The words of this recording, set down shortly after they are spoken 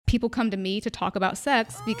people come to me to talk about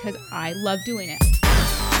sex because I love doing it.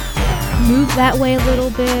 Move that way a little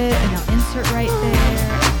bit, and I'll insert right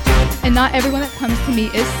there. And not everyone that comes to me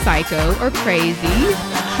is psycho or crazy.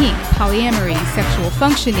 Kink, polyamory, sexual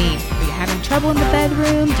functioning. Are you having trouble in the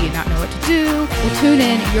bedroom? Do you not know what to do? Well, tune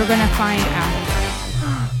in. You're going to find out.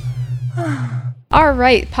 All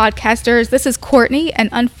right, podcasters, this is Courtney, and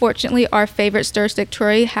unfortunately our favorite stir stick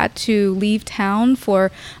Troy had to leave town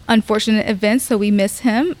for unfortunate events, so we miss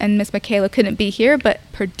him, and Miss Michaela couldn't be here, but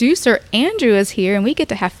producer Andrew is here, and we get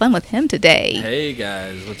to have fun with him today. Hey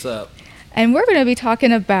guys, what's up? And we're going to be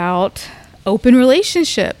talking about open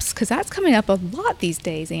relationships, because that's coming up a lot these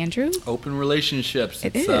days, Andrew. Open relationships.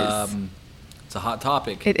 It it's, is. It's a hot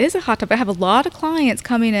topic. It is a hot topic. I have a lot of clients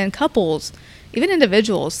coming in, couples, even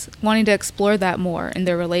individuals, wanting to explore that more in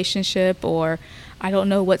their relationship, or I don't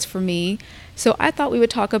know what's for me. So I thought we would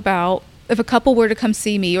talk about if a couple were to come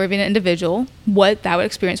see me, or even an individual, what that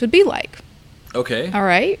experience would be like. Okay. All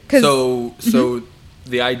right. So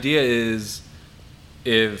the idea is,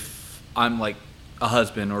 if I'm like a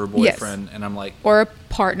husband or a boyfriend, yes, and I'm like, or a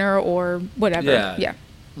partner or whatever. Yeah.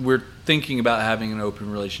 We're thinking about having an open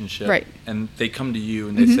relationship, right? And they come to you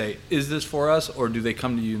and they say, "Is this for us?" Or do they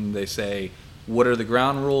come to you and they say, "What are the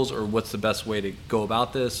ground rules?" Or "What's the best way to go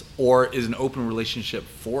about this?" Or is an open relationship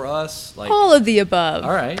for us? Like all of the above.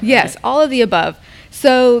 All right. Yes, all of the above.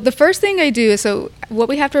 So the first thing I do is, so what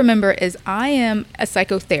we have to remember is I am a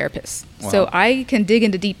psychotherapist. Wow. So I can dig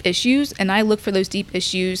into deep issues, and I look for those deep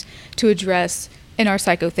issues to address in our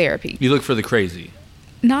psychotherapy. You look for the crazy.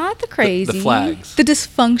 Not the crazy. The flags. The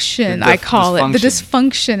dysfunction, I call it. The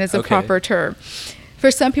dysfunction is a proper term.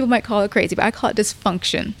 For some people might call it crazy, but I call it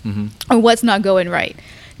dysfunction, or what's not going right.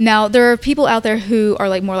 Now, there are people out there who are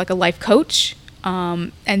like more like a life coach,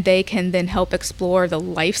 and they can then help explore the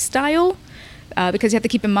lifestyle, because you have to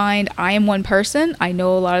keep in mind, I am one person. I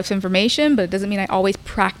know a lot of information, but it doesn't mean I always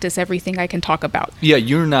practice everything I can talk about. Yeah,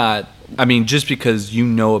 you're not. I mean, just because you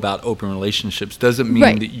know about open relationships doesn't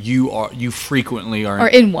mean that you frequently are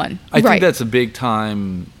in one. I think that's a big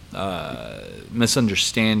time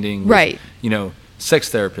misunderstanding. Right. Sex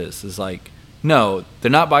therapists is like, no,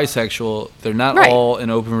 they're not bisexual. They're not all in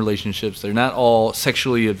open relationships. They're not all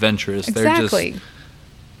sexually adventurous. Exactly. They're just...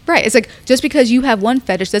 Right. It's like, just because you have one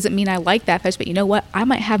fetish doesn't mean I like that fetish, but you know what? I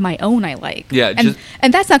might have my own I like. Yeah.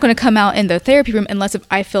 And that's not going to come out in the therapy room unless if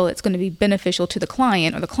I feel it's going to be beneficial to the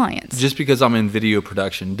client or the clients. Just because I'm in video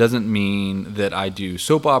production doesn't mean that I do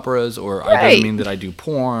soap operas, or it doesn't mean that I do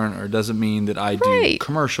porn, or doesn't mean that I do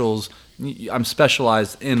commercials. I'm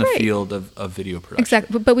specialized in a field of video production.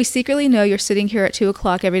 Exactly. But we secretly know you're sitting here at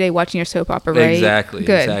 2:00 every day watching your soap opera, right? Exactly.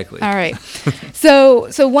 Good. Exactly. All right. So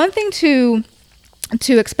one thing to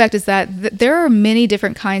expect is that there are many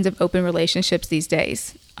different kinds of open relationships these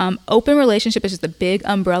days. Open relationship is just a big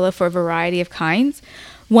umbrella for a variety of kinds.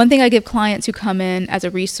 One thing I give clients who come in as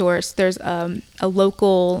a resource, there's a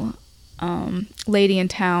local lady in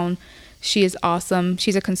town. She is awesome.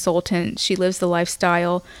 She's a consultant. She lives the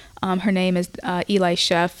lifestyle. Her name is Eli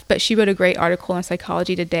Sheff, but she wrote a great article in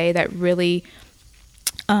Psychology Today that really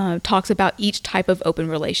talks about each type of open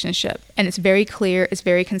relationship, and it's very clear, it's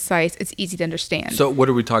very concise, it's easy to understand. So what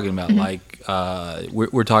are we talking about? Like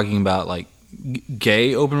we're talking about like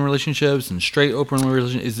gay open relationships and straight open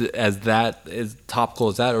relationships. Is it as topical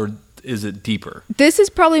as that, or is it deeper? This is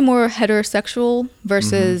probably more heterosexual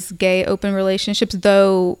versus gay open relationships,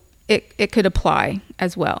 though it could apply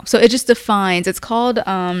as well. So it just defines, it's called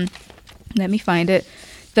let me find it,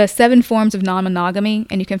 the 7 forms of non-monogamy,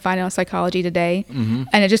 and you can find it on Psychology Today.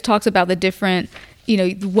 And it just talks about the different,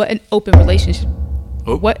 what an open relationship,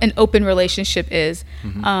 is,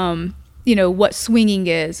 what swinging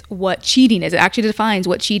is, what cheating is. It actually defines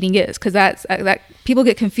what cheating is, because that people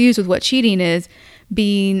get confused with what cheating is.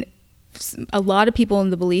 A lot of people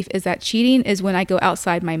in the belief is that cheating is when I go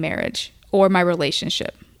outside my marriage or my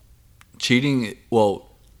relationship. Cheating, well,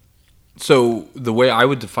 so the way I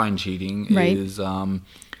would define cheating is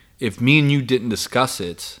if me and you didn't discuss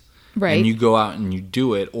it, and you go out and you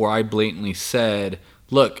do it, or I blatantly said,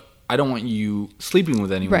 look, I don't want you sleeping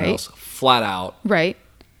with anyone else, flat out,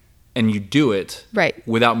 and you do it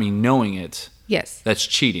without me knowing it, that's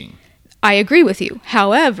cheating. I agree with you.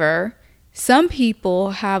 However, some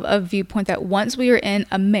people have a viewpoint that once we are in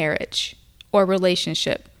a marriage or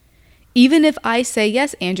relationship, even if I say,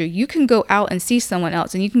 yes, Andrew, you can go out and see someone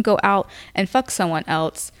else and you can go out and fuck someone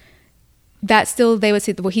else, that still, they would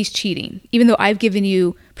say, well, he's cheating, even though I've given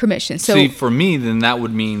you permission. So, see, for me, then that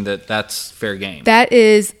would mean that that's fair game. That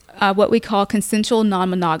is what we call consensual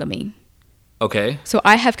non-monogamy. Okay. So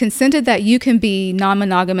I have consented that you can be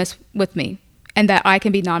non-monogamous with me. and that I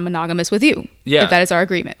can be non-monogamous with you. Yeah. If that is our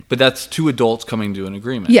agreement. But that's two adults coming to an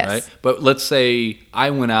agreement, yes. Right? But let's say I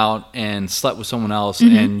went out and slept with someone else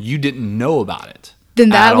and you didn't know about it. Then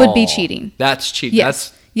that would be cheating. That's cheating.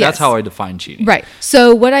 Yes. That's how I define cheating. Right.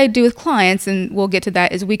 So what I do with clients, and we'll get to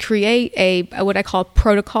that, is we create a what I call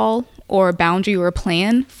protocol or a boundary or a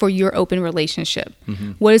plan for your open relationship.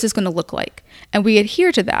 Mm-hmm. What is this going to look like? And we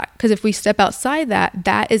adhere to that, because if we step outside that,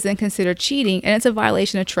 that is then considered cheating, and it's a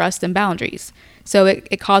violation of trust and boundaries. So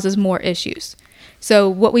it causes more issues. So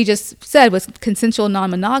what we just said was consensual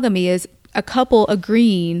non-monogamy is a couple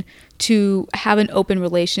agreeing to have an open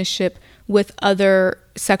relationship with other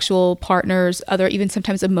sexual partners, other even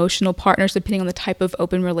sometimes emotional partners, depending on the type of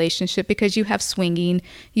open relationship, because you have swinging,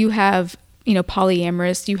 you have,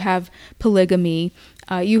 polyamorous, you have polygamy,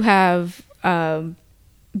 you have BDSM,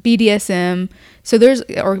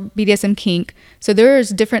 or BDSM kink. So there's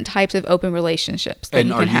different types of open relationships that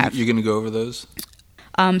you can have. You're going to go over those?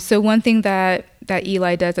 So one thing that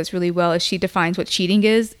Eli does that's really well is she defines what cheating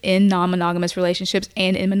is in non-monogamous relationships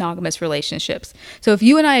and in monogamous relationships. So if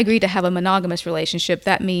you and I agree to have a monogamous relationship,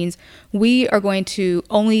 that means we are going to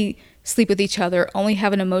only sleep with each other, only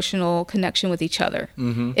have an emotional connection with each other.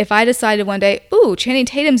 Mm-hmm. If I decided one day, Channing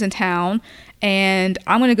Tatum's in town and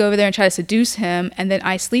I'm going to go over there and try to seduce him, and then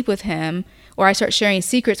I sleep with him, or I start sharing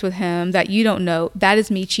secrets with him that you don't know, that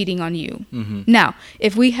is me cheating on you. Mm-hmm. Now,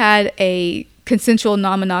 if we had a consensual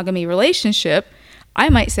non-monogamy relationship, I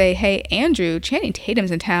might say, hey, Andrew, Channing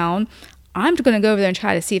Tatum's in town. I'm going to go over there and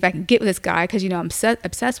try to see if I can get with this guy because, I'm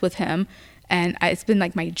obsessed with him. And it's been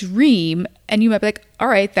like my dream. And you might be like, all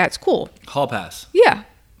right, that's cool. Hall pass. Yeah.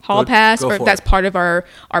 Hall pass, or that's part of our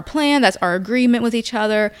plan. That's our agreement with each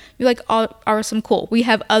other. You're like, awesome, cool. We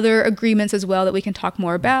have other agreements as well that we can talk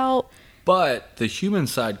more about. But the human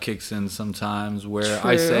side kicks in sometimes where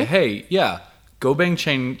I say, hey, yeah, go bang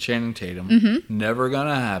Channing Tatum. Mm-hmm. Never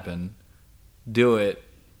gonna happen. Do it.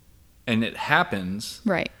 And it happens.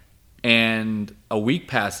 Right. And a week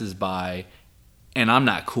passes by and I'm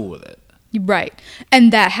not cool with it. Right.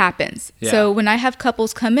 And that happens. Yeah. So when I have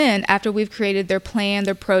couples come in after we've created their plan,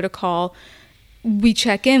 their protocol, we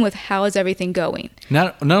check in with how is everything going.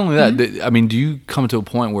 Not only that, mm-hmm. Do you come to a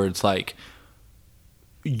point where it's like,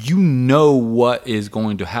 you know what is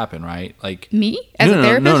going to happen, right? Like me as a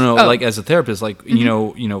therapist? No. Oh. Like as a therapist, like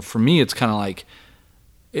mm-hmm. For me, it's kind of like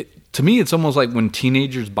to me, it's almost like when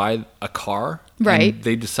teenagers buy a car, right? And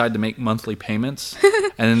they decide to make monthly payments,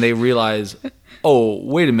 and then they realize, oh,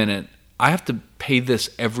 wait a minute, I have to pay this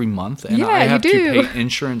every month, and I have to pay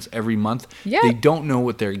insurance every month. Yeah. They don't know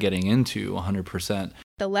what they're getting into 100%.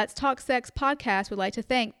 The Let's Talk Sex podcast would like to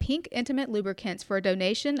thank Pink Intimate Lubricants for a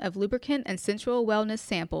donation of lubricant and sensual wellness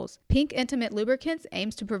samples. Pink Intimate Lubricants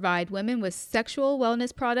aims to provide women with sexual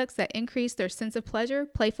wellness products that increase their sense of pleasure,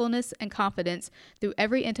 playfulness, and confidence through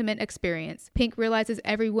every intimate experience. Pink realizes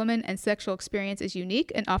every woman and sexual experience is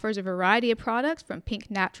unique and offers a variety of products from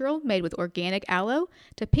Pink Natural, made with organic aloe,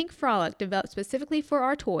 to Pink Frolic, developed specifically for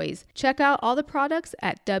our toys. Check out all the products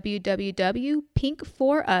at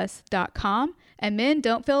www.pinkforus.com. And men,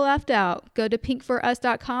 don't feel left out. Go to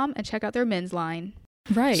pinkforus.com and check out their men's line.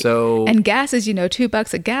 Right. So, and gas is,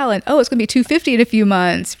 $2 a gallon. Oh, it's going to be $2.50 in a few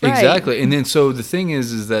months. Right. Exactly. And then so the thing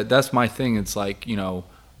is that's my thing. It's like, how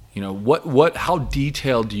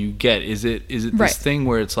detailed do you get? Is it this thing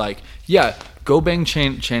where it's like, yeah, go bang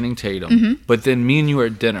Channing Tatum, mm-hmm. but then me and you are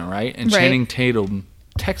at dinner, right? And Channing Tatum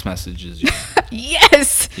text messages you.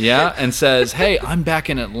 Yes. Yeah. And says, hey, I'm back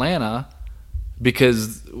in Atlanta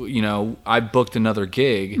because, I booked another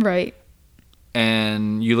gig. Right.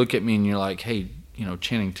 And you look at me and you're like, hey,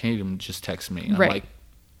 Channing Tatum just texted me. And I'm like,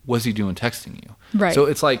 what's he doing texting you? Right. So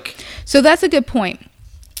it's like. So that's a good point.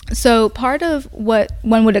 So part of what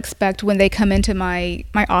one would expect when they come into my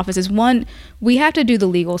office is, one, we have to do the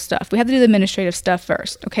legal stuff. We have to do the administrative stuff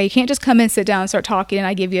first. Okay. You can't just come in, sit down, and start talking, and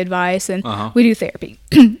I give you advice, and we do therapy.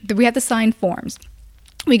 We have to sign forms.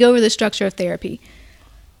 We go over the structure of therapy.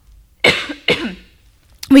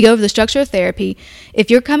 If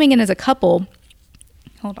you're coming in as a couple,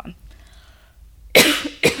 hold on.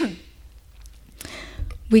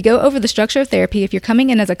 We go over the structure of therapy. If you're coming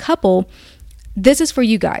in as a couple, this is for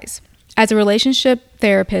you guys. As a relationship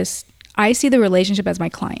therapist, I see the relationship as my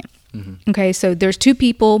client. Mm-hmm. Okay, so there's two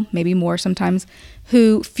people, maybe more sometimes,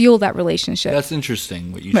 who fuel that relationship. That's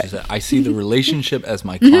interesting what you just said. I see the relationship as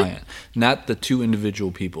my client, not the two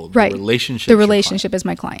individual people. The relationship is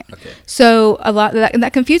my client. Okay. So a lot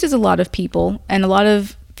that confuses a lot of people, and a lot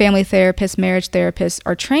of family therapists, marriage therapists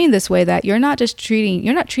are trained this way, that you're not treating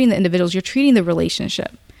the individuals, you're treating the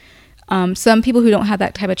relationship. Some people who don't have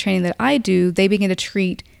that type of training that I do, they begin to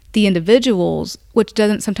treat the individuals, which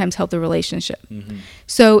doesn't sometimes help the relationship.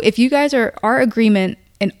 So if you guys our agreement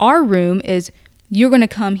in our room is you're going to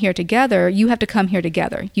come here together, you have to come here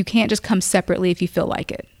together. You can't just come separately if you feel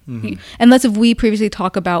like it. Unless if we previously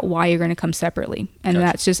talk about why you're going to come separately. And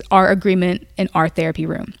that's just our agreement in our therapy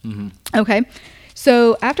room. Okay.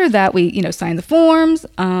 So after that, we, sign the forms.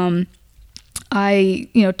 I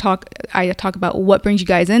talk about what brings you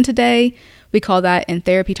guys in today. We call that in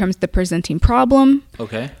therapy terms the presenting problem.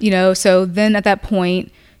 Okay. So then at that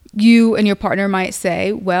point, you and your partner might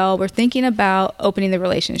say, well, we're thinking about opening the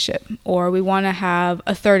relationship, or we want to have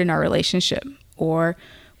a third in our relationship, or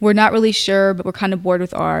we're not really sure, but we're kind of bored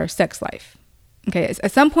with our sex life. Okay.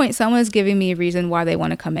 At some point, someone is giving me a reason why they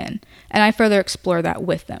want to come in, and I further explore that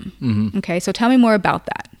with them. Okay. So tell me more about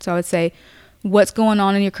that. So I would say, what's going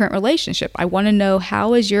on in your current relationship? I want to know,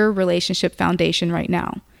 how is your relationship foundation right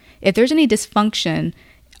now? If there's any dysfunction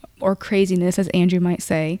or craziness, as Andrew might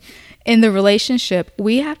say, in the relationship,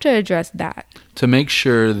 we have to address that. To make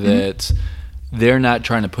sure that they're not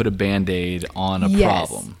trying to put a Band-Aid on a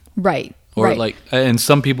problem. Right. Or and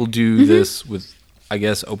some people do this with, I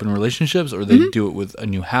guess, open relationships, or they do it with a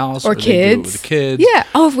new house, or kids. They do it with the kids. Yeah.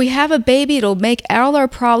 Oh, if we have a baby, it'll make all our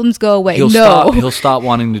problems go away. He'll stop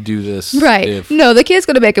wanting to do this. Right. No, the kid's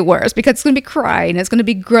going to make it worse because it's going to be crying, it's going to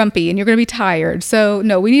be grumpy, and you're going to be tired. So,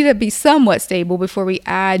 no, we need to be somewhat stable before we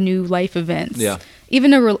add new life events. Yeah.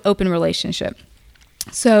 Even an open relationship.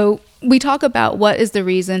 So we talk about what is the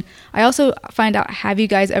reason. I also find out, have you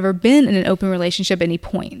guys ever been in an open relationship at any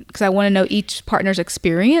point? Because I want to know each partner's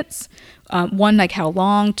experience. One, like how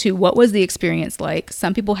long, two, what was the experience like?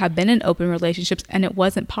 Some people have been in open relationships and it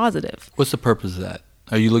wasn't positive. What's the purpose of that?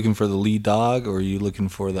 Are you looking for the lead dog, or are you looking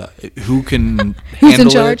for who can Who's handle in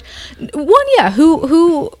charge? it? One, yeah,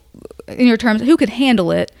 who in your terms, who could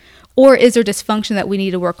handle it? Or is there dysfunction that we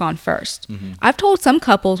need to work on first? I've told some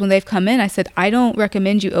couples when they've come in, I said, I don't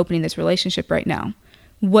recommend you opening this relationship right now.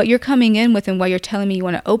 What you're coming in with and why you're telling me you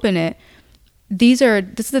want to open it, this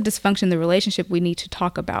is a dysfunction in the relationship we need to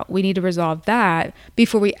talk about. We need to resolve that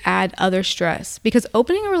before we add other stress, because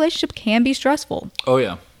opening a relationship can be stressful. Oh,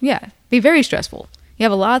 yeah. Yeah, be very stressful. You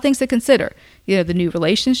have a lot of things to consider. The new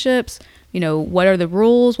relationships, what are the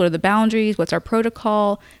rules? What are the boundaries? What's our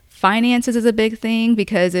protocol? Finances is a big thing,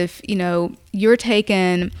 because if, you're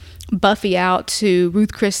taking Buffy out to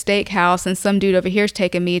Ruth Chris Steakhouse and some dude over here is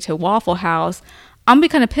taking me to Waffle House, I'm gonna be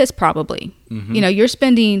kind of pissed probably. You're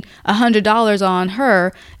spending $100 on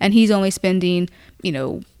her and he's only spending,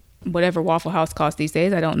 whatever Waffle House costs these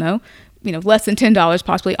days, I don't know, less than $10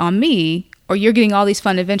 possibly on me, or you're getting all these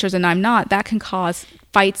fun adventures and I'm not. That can cause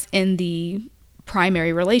fights in the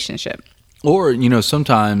primary relationship. Or,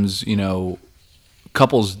 sometimes,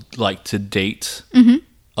 couples like to date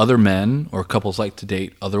other men, or couples like to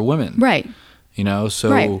date other women. Right.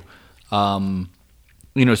 So,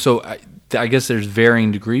 so I guess there's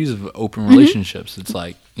varying degrees of open relationships. It's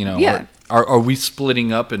like, are we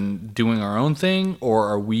splitting up and doing our own thing, or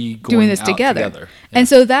are we doing this together? Yeah. And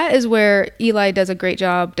so that is where Eli does a great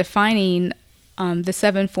job defining the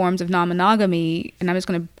 7 forms of non-monogamy, and I'm just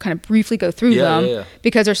going to kind of briefly go through them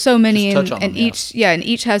because there's so many, and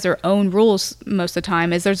each has their own rules. Most of the time,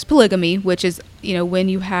 there's polygamy, which is when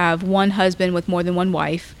you have one husband with more than one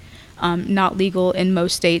wife, not legal in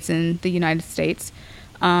most states in the United States.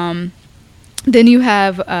 Then you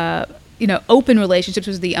have open relationships,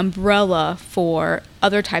 which is the umbrella for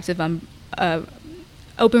other types of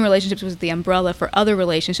open relationships, was the umbrella for other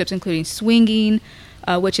relationships, including swinging.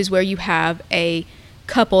 Which is where you have a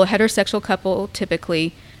heterosexual couple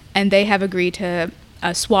typically, and they have agreed to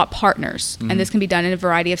swap partners. And this can be done in a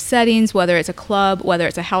variety of settings, whether it's a club, whether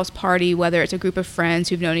it's a house party, whether it's a group of friends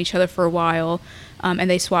who've known each other for a while, and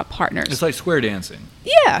they swap partners. It's like square dancing.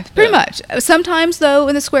 Yeah, pretty much. Sometimes, though,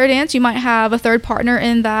 in the square dance, you might have a third partner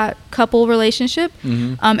in that couple relationship.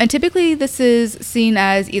 And typically this is seen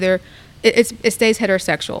as either, it stays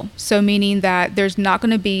heterosexual. So meaning that there's not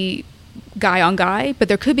going to be guy on guy, but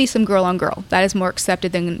there could be some girl on girl. That is more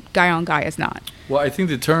accepted than guy on guy is not. Well, I think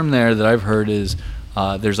the term there that I've heard is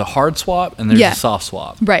there's a hard swap and there's a soft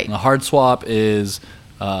swap. Right. And the hard swap is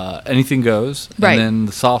anything goes, and then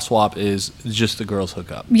the soft swap is just the girls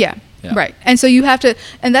hook up. Yeah. Right. And so you have to,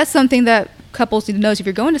 and that's something that couples need to know. Is if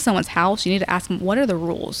you're going to someone's house, you need to ask them, what are the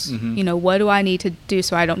rules? What do I need to do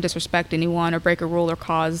so I don't disrespect anyone or break a rule or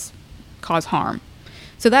cause harm?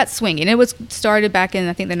 So that's swinging. It was started back in,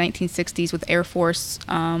 I think, the 1960s with Air Force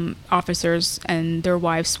officers and their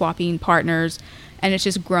wives swapping partners, and it's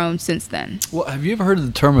just grown since then. Well, have you ever heard of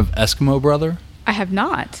the term of Eskimo brother? I have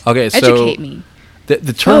not. Okay, so educate me.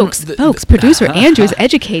 The term, folks, producer Andrew is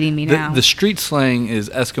educating me now. The street slang is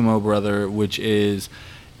Eskimo brother, which is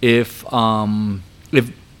if I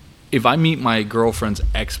meet my girlfriend's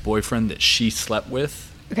ex-boyfriend that she slept with.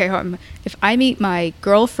 Okay, hold on. If I meet my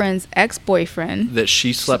girlfriend's ex-boyfriend that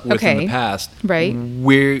she slept with in the past, right?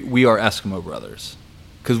 We are Eskimo brothers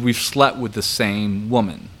because we've slept with the same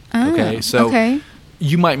woman. Okay, so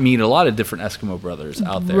you might meet a lot of different Eskimo brothers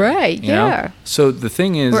out there, right? You know? So the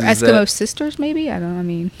thing is, or Eskimo sisters, maybe. I don't know. I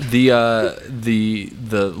mean, the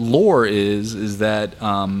lore is that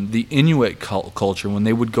the Inuit culture, when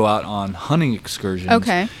they would go out on hunting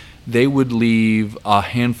excursions, they would leave a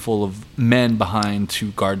handful of men behind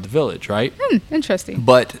to guard the village, right? Interesting.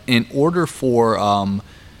 But in order for all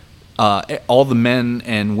the men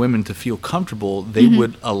and women to feel comfortable, they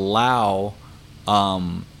would allow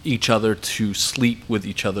each other to sleep with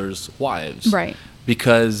each other's wives. Right.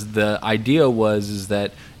 Because the idea is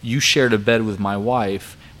that you shared a bed with my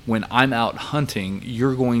wife. When I'm out hunting,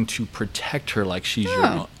 you're going to protect her like she's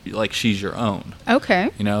your own.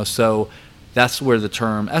 Okay. You know, so that's where the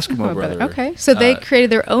term Eskimo brother. Okay, so they created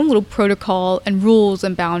their own little protocol and rules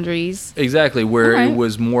and boundaries. Exactly, where it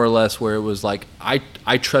was more or less where it was like,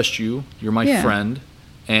 I trust you, you're my friend,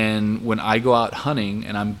 and when I go out hunting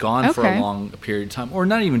and I'm gone for a long period of time, or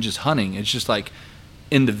not even just hunting, it's just like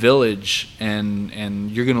in the village,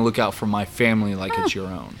 and you're going to look out for my family like it's your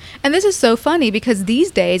own. And this is so funny because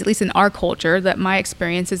these days, at least in our culture, that my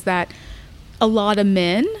experience is that a lot of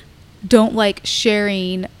men don't like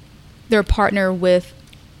sharing their partner with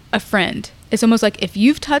a friend. It's almost like if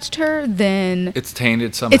you've touched her, then it's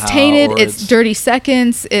tainted somehow. It's tainted. It's dirty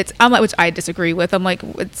seconds. I'm like, which I disagree with. I'm like,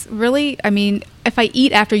 it's really. I mean, if I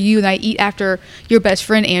eat after you and I eat after your best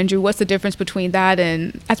friend Andrew, what's the difference between that?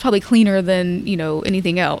 And that's probably cleaner than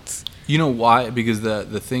anything else. You know why? Because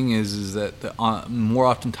the thing is that more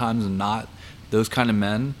oftentimes than not, those kind of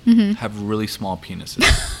men have really small penises.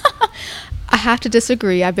 I have to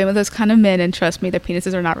disagree. I've been with those kind of men, and trust me, their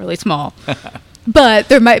penises are not really small. But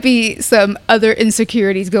there might be some other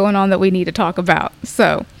insecurities going on that we need to talk about.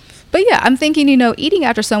 So, but yeah, I'm thinking, eating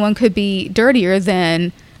after someone could be dirtier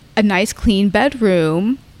than a nice clean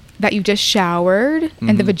bedroom that you just showered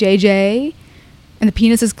and the vajayjay and the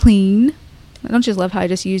penis is clean. I don't just love how I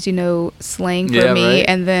just used, slang for me. Right?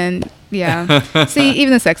 And then, see,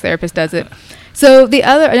 even the sex therapist does it. So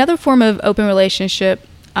another form of open relationship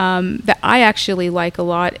that I actually like a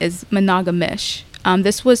lot is monogamish.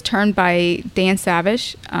 This was termed by Dan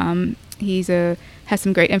Savage. Has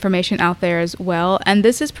some great information out there as well. And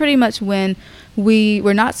this is pretty much when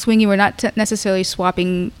we're not swinging, we're not necessarily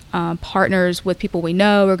swapping partners with people we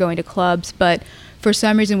know or going to clubs, but for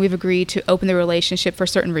some reason we've agreed to open the relationship for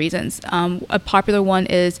certain reasons. A popular one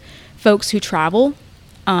is folks who travel.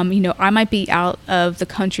 I might be out of the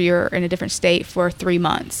country or in a different state for 3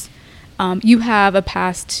 months. You have a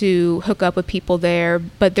pass to hook up with people there,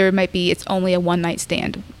 but it's only a one-night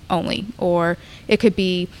stand only. Or it could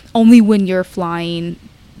be only when you're flying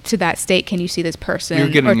to that state can you see this person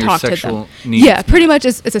or talk to them. Needs. Yeah, pretty much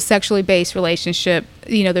it's a sexually based relationship.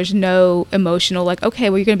 There's no emotional like,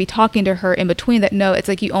 okay, well, you're going to be talking to her in between that. No, it's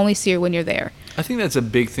like you only see her when you're there. I think that's a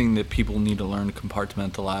big thing that people need to learn to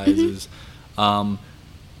compartmentalize is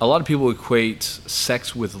a lot of people equate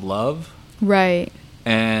sex with love. Right.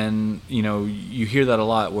 And, you hear that a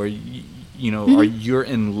lot where, you're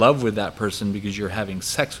in love with that person because you're having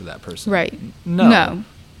sex with that person. Right. No.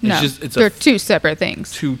 They're two separate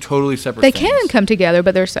things. Two totally separate things. They can come together,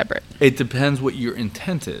 but they're separate. It depends what your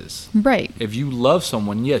intent is. Right. If you love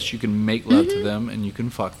someone, yes, you can make love to them and you can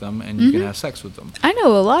fuck them and you can have sex with them. I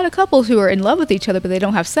know a lot of couples who are in love with each other, but they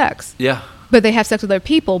don't have sex. Yeah. But they have sex with other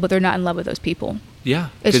people, but they're not in love with those people. Yeah.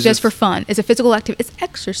 It's just for fun. It's a physical activity. It's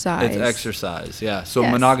exercise. It's exercise, yeah. So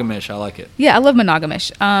monogamish, I like it. Yeah, I love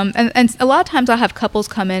monogamish. And a lot of times I'll have couples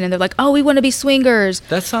come in and they're like, oh, we want to be swingers.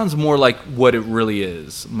 That sounds more like what it really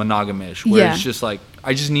is, monogamish, where it's just like,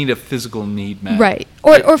 I just need a physical need met. Right.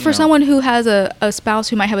 Or for someone who has a spouse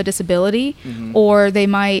who might have a disability or they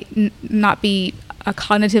might not be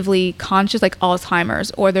cognitively conscious, like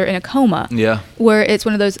Alzheimer's, or they're in a coma. Yeah. Where it's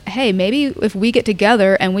one of those, hey, maybe if we get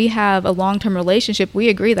together and we have a long-term relationship, we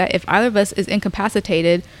agree that if either of us is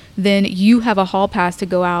incapacitated, then you have a hall pass to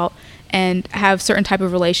go out and have certain type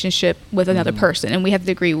of relationship with another person. And we have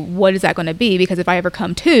to agree, what is that going to be? Because if I ever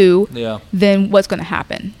come to, then what's going to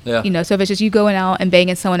happen? Yeah. So if it's just you going out and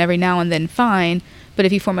banging someone every now and then, fine. But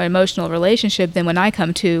if you form an emotional relationship, then when I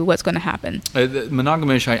come to, what's going to happen?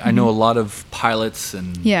 Monogamish, I know a lot of pilots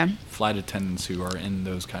and flight attendants who are in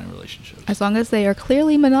those kind of relationships. As long as they are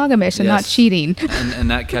clearly monogamish and not cheating. and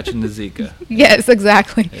not catching the Zika. Yes,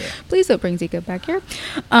 exactly. Yeah. Please don't bring Zika back here.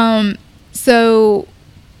 So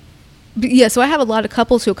Yeah, so I have a lot of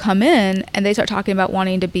couples who come in and they start talking about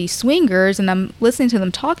wanting to be swingers, and I'm listening to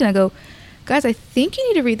them talk, and I go, guys, I think you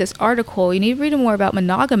need to read this article. You need to read more about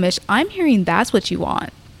monogamish. I'm hearing that's what you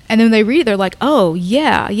want. And then they read it, they're like, oh,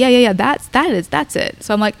 yeah, that's it.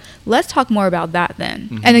 So I'm like, let's talk more about that then.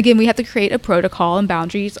 Mm-hmm. And again, we have to create a protocol and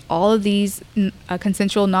boundaries. All of these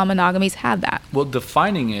consensual non-monogamies have that. Well,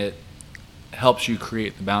 defining it helps you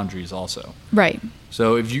create the boundaries also. Right.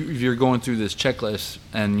 So if you're going through this checklist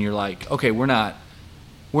and you're like, okay, we're not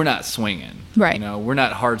swinging. Right. You know, we're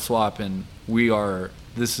not hard swapping.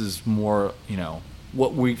 This is more, you know,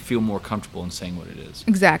 what we feel more comfortable in saying what it is.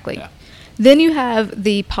 Exactly. Yeah. Then you have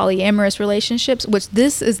the polyamorous relationships, which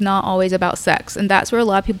this is not always about sex. And that's where a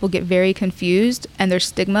lot of people get very confused. And their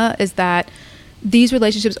stigma is that these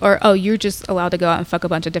relationships are, oh, you're just allowed to go out and fuck a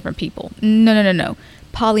bunch of different people. No.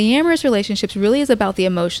 Polyamorous relationships really is about the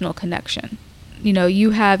emotional connection. You know, you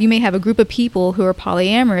may have a group of people who are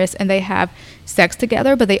polyamorous and they have sex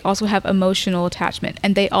together, but they also have emotional attachment,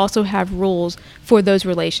 and they also have rules for those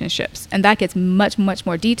relationships. And that gets much, much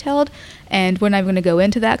more detailed. And we're not going to go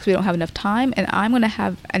into that because we don't have enough time. And I'm going to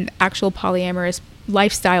have an actual polyamorous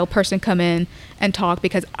lifestyle person come in and talk,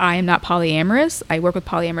 because I am not polyamorous. I work with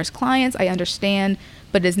polyamorous clients. I understand,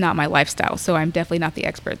 but it's not my lifestyle. So I'm definitely not the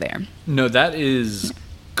expert there. No, that is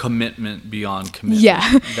commitment beyond commitment.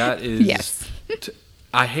 Yeah. That is. Yes.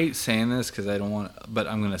 I hate saying this because I don't want, but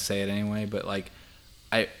I'm going to say it anyway. But like,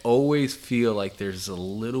 I always feel like there's a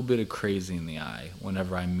little bit of crazy in the eye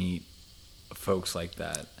whenever I meet folks like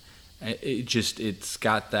that. It's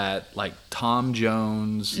got that like Tom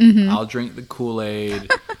Jones, I'll drink the Kool-Aid,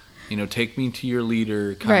 you know, take me to your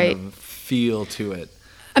leader kind of feel to it.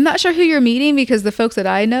 I'm not sure who you're meeting, because the folks that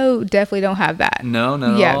I know definitely don't have that. No,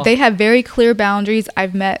 not at all. Yeah, they have very clear boundaries.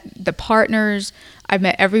 I've met the partners. I've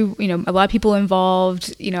met a lot of people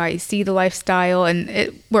involved. You know, I see the lifestyle, and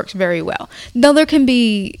it works very well. Now, there can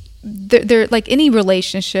be, there like any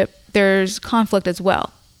relationship, there's conflict as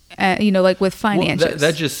well. Like with finances. Well,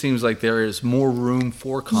 that just seems like there is more room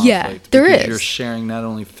for conflict. Yeah, there is. You're sharing not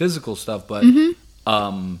only physical stuff, but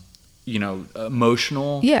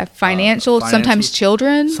emotional. Yeah, financial, sometimes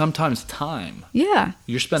children. Sometimes time. Yeah.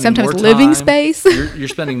 You're spending sometimes more time. Living space. you're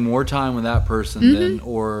spending more time with that person than,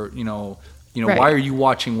 or, right. Why are you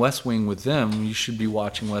watching West Wing with them? You should be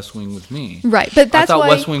watching West Wing with me. Right, but that's I thought why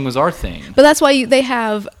West Wing was our thing. But that's why they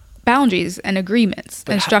have boundaries and agreements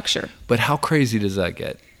and structure. But how crazy does that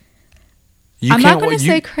get? I'm not going to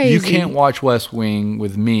say crazy. You can't watch West Wing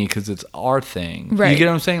with me because it's our thing. Right. You get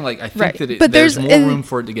what I'm saying? Like, I think that but there's more room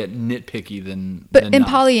for it to get nitpicky than. But in not.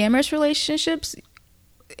 Polyamorous relationships,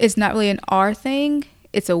 it's not really an our thing.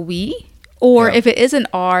 It's a we. Or if it is an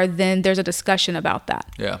R, then there's a discussion about that.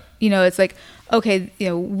 Yeah. It's like, okay,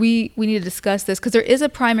 we need to discuss this, because there is a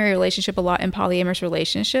primary relationship a lot in polyamorous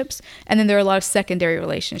relationships, and then there are a lot of secondary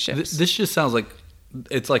relationships. This just sounds like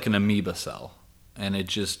it's like an amoeba cell, and it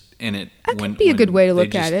just that could be a good way to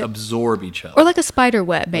look at it. Absorb each other, or like a spider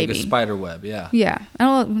web, maybe. Like a spider web, yeah. Yeah,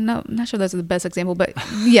 I'm not sure that's the best example, but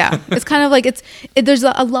yeah, it's kind of like there's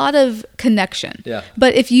a lot of connection. Yeah.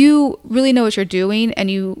 But if you really know what you're doing and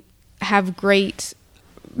you have great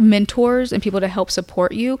mentors and people to help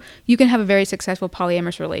support you, you can have a very successful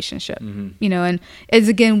polyamorous relationship. Mm-hmm. And it's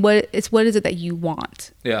again what is it that you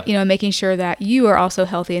want? Yeah. Making sure that you are also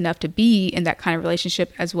healthy enough to be in that kind of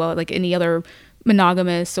relationship as well, like any other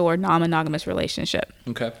monogamous or non-monogamous relationship.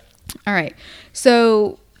 Okay. All right.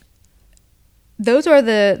 So those are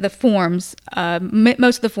the forms,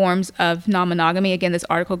 most of the forms of non-monogamy. Again, this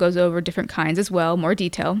article goes over different kinds as well, more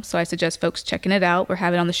detail. So I suggest folks checking it out. We'll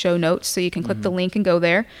have it on the show notes, so you can click the link and go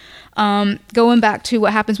there. Going back to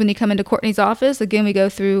what happens when you come into Courtney's office, again, we go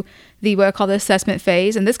through what I call the assessment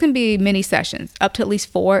phase, and this can be many sessions, up to at least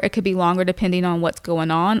 4. It could be longer depending on what's going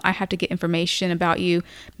on. I have to get information about you,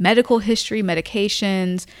 medical history,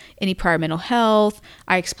 medications, any prior mental health.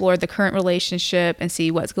 I explore the current relationship and see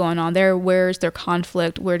what's going on there. Where's their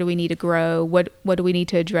conflict? Where do we need to grow? What do we need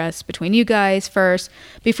to address between you guys first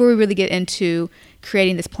before we really get into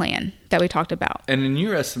creating this plan that we talked about? And in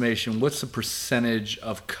your estimation, what's the percentage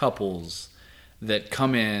of couples that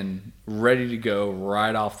come in ready to go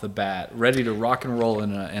right off the bat, ready to rock and roll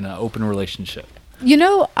in an open relationship?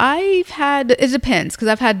 It depends, because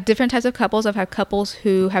I've had different types of couples. I've had couples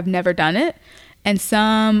who have never done it, and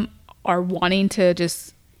some are wanting to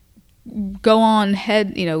just go on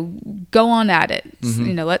at it.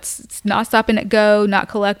 Mm-hmm. Let's not stopping at go, not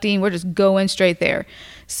collecting. We're just going straight there.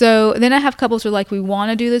 So then I have couples who are like, we want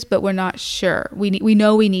to do this, but we're not sure. We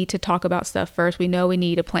know we need to talk about stuff first. We know we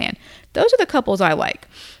need a plan. Those are the couples I like.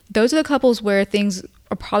 Those are the couples where things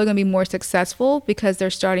are probably going to be more successful because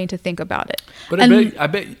they're starting to think about it. But I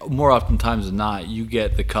bet more oftentimes than not, you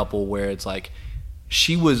get the couple where it's like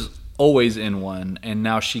she was always in one, and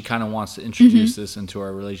now she kind of wants to introduce this into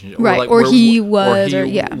our relationship. Right. Like Or he was, or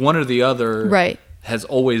yeah. One or the other right. has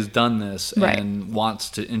always done this right. and wants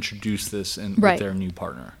to introduce this with their new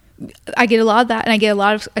partner. I get a lot of that, and I get a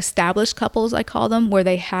lot of established couples, I call them, where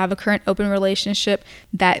they have a current open relationship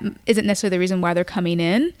that isn't necessarily the reason why they're coming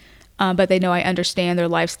in, but they know I understand their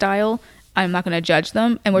lifestyle. I'm not going to judge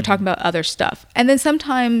them, and we're talking about other stuff. And then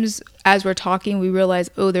sometimes as we're talking, we realize,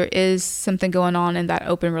 oh, there is something going on in that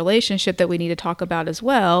open relationship that we need to talk about as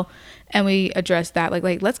well, and we address that.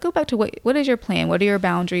 Like let's go back to what is your plan? What are your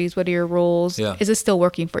boundaries? What are your rules? Yeah. Is this still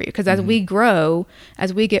working for you? Because as we grow,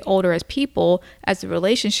 as we get older as people, as the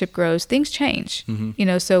relationship grows, things change.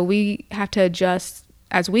 So we have to adjust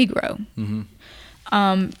as we grow.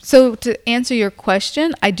 So to answer your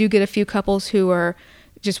question, I do get a few couples who are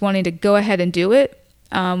just wanting to go ahead and do it.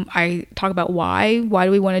 I talk about why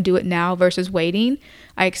do we want to do it now versus waiting.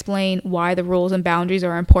 I explain why the rules and boundaries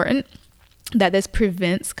are important, that this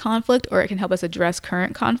prevents conflict, or it can help us address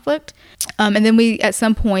current conflict. And then we, at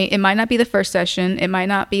some point, it might not be the first session, it might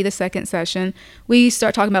not be the second session, we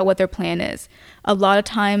start talking about what their plan is. A lot of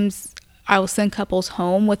times I will send couples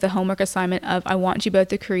home with the homework assignment of, I want you both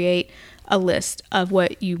to create a list of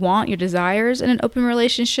what you want, your desires in an open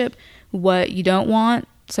relationship, what you don't want,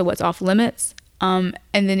 so what's off limits, and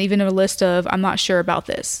then even a list of, I'm not sure about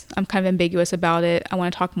this, I'm kind of ambiguous about it, I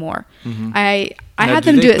want to talk more. I had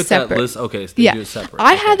them do it separate. Okay, so they do it separate.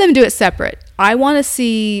 I had them do it separate. I want to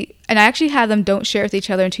see, and I actually have them don't share with each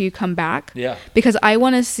other until you come back. Yeah. Because I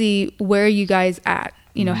want to see where you guys at.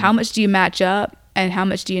 How much do you match up, and how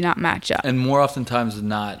much do you not match up? And more oftentimes than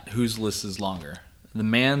not, whose list is longer, the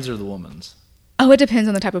man's or the woman's? Oh, it depends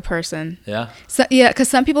on the type of person. Yeah? So, yeah, because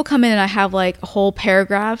some people come in and I have like whole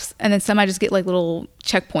paragraphs, and then some I just get like little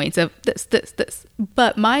checkpoints of this.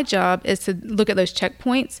 But my job is to look at those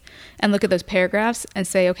checkpoints and look at those paragraphs and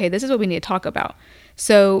say, okay, this is what we need to talk about.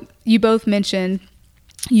 So you both mentioned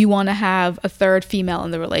you want to have a third female in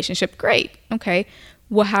the relationship. Great. Okay.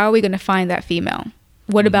 Well, how are we going to find that female?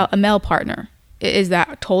 What about a male partner? Is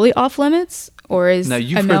that totally off limits, or is now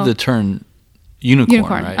you've heard the term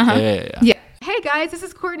unicorn, right? Uh-huh. Yeah. Hey guys, this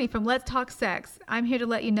is Courtney from Let's Talk Sex. I'm here to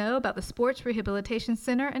let you know about the Sports Rehabilitation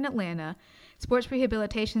Center in Atlanta. Sports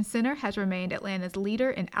Rehabilitation Center has remained Atlanta's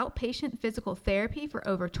leader in outpatient physical therapy for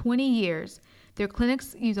over 20 years. Their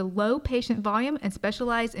clinics use a low patient volume and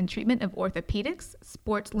specialize in treatment of orthopedics,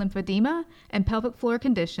 sports lymphedema, and pelvic floor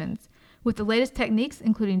conditions. With the latest techniques,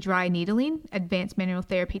 including dry needling, advanced manual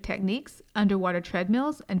therapy techniques, underwater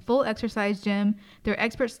treadmills, and full exercise gym, their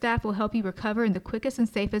expert staff will help you recover in the quickest and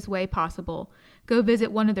safest way possible. Go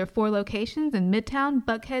visit one of their 4 locations in Midtown,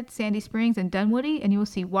 Buckhead, Sandy Springs, and Dunwoody, and you will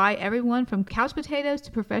see why everyone from couch potatoes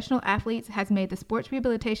to professional athletes has made the Sports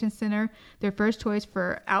Rehabilitation Center their first choice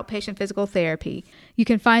for outpatient physical therapy. You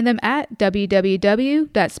can find them at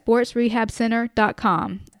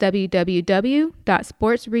www.sportsrehabcenter.com.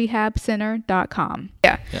 www.sportsrehabcenter.com.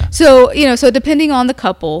 Yeah. So depending on the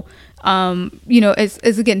couple,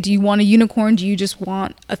 as again, do you want a unicorn? Do you just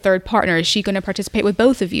want a third partner? Is she going to participate with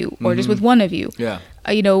both of you, or just with one of you? Yeah.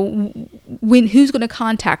 Who's going to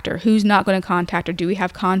contact her? Who's not going to contact her? Do we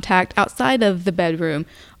have contact outside of the bedroom?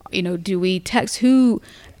 Do we text who?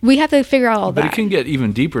 We have to figure out all that. But it can get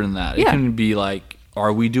even deeper than that. Yeah. It can be like,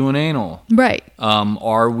 are we doing anal? Right.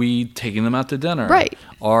 Are we taking them out to dinner? Right.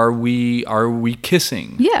 Are we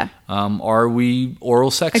kissing? Yeah. Are we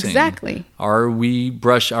oral sexing? Exactly. Are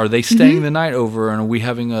they staying the night over, and are we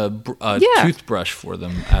having a toothbrush for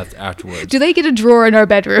them afterwards? Do they get a drawer in our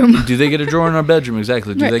bedroom? Do they get a drawer in our bedroom?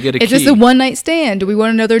 Exactly. Do they get a key? Is this a one night stand? Do we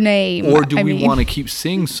want to know their name? Or do we want to keep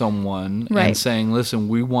seeing someone and saying, listen,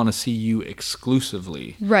 we want to see you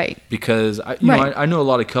exclusively? Right. Because I know a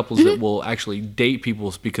lot of couples that will actually date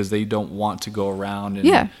people because they don't want to go around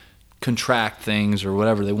and contract things or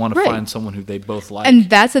whatever. They want to find someone who they both like. And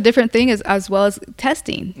that's a different thing as well as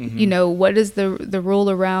testing. What is the rule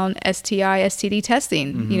around STI, STD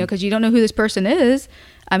testing? Because you don't know who this person is.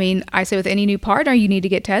 I mean, I say with any new partner, you need to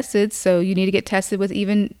get tested. So you need to get tested with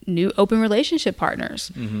even new open relationship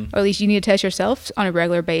partners. Or at least you need to test yourself on a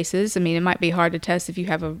regular basis. I mean, it might be hard to test if you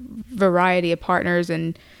have a variety of partners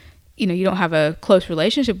and, you don't have a close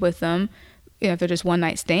relationship with them. If they're just one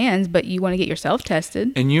night stands, but you want to get yourself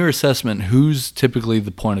tested. In your assessment, who's typically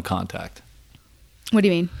the point of contact? What do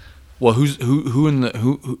you mean? Well,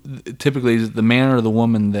 who typically is it the man or the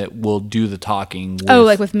woman that will do the talking?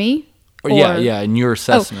 Like with me? Yeah. In your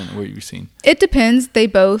assessment, what you've seen? It depends. They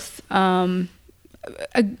both a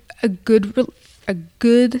good a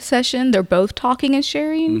good session, they're both talking and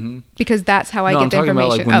sharing, because that's how I get the information.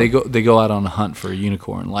 I'm talking about like when they go out on a hunt for a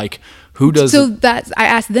unicorn. Like who does? So that's I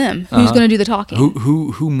ask them who's going to do the talking.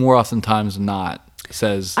 Who more oftentimes than not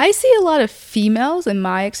says? I see a lot of females in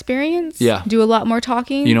my experience. Do a lot more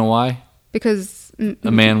talking. You know why? Because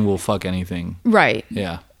a man will fuck anything. Right.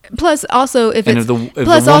 Yeah. Plus, also, if the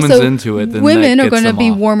woman's also, into it, then women are going to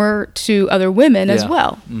be warmer to other women as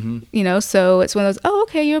well. You know, so it's one of those, oh,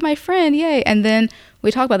 okay, you're my friend, yay. And then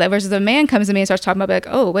we talk about that versus a man comes to me and starts talking about, like,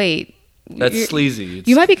 oh, wait. That's sleazy.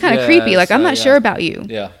 You might be kind of creepy. Like, I'm not sure about you.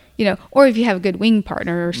 Yeah. You know, or if you have a good wing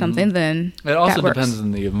partner or something, then it also depends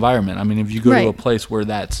on the environment. I mean, if you go to a place where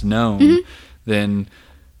that's known, then,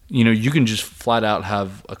 you know, you can just flat out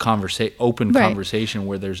have a open conversation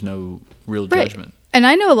where there's no real judgment. And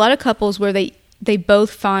I know a lot of couples where they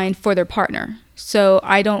both find for their partner. So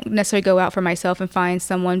I don't necessarily go out for myself and find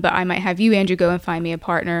someone, but I might have you, Andrew, go and find me a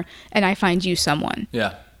partner, and I find you someone.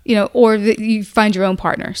 Yeah. You know, or you find your own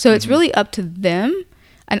partner. So it's really up to them.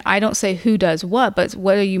 And I don't say who does what, but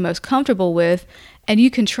what are you most comfortable with? And you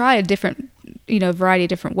can try a different, you know, variety of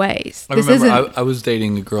different ways. I remember I was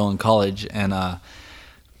dating a girl in college, and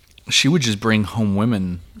she would just bring home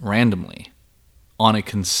women randomly on a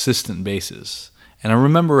consistent basis. And I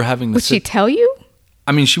remember having Would she tell you?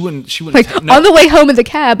 I mean, she wouldn't. Like on the way home in the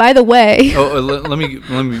cab. By the way. Let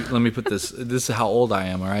me put this. This is how old I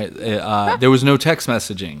am. All right. There was no text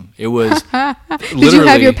messaging. It was. Did you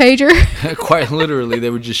have your pager? Quite literally,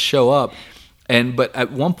 they would just show up, but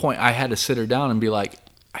at one point, I had to sit her down and be like,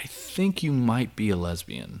 "I think you might be a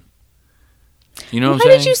lesbian." You know what I'm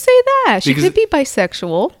saying? Why did you say that? She could be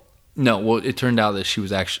bisexual. No, well, it turned out that she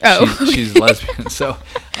was actually she's lesbian. So,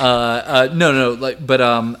 no, like, but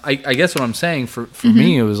I guess what I'm saying for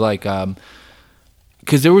me, it was like,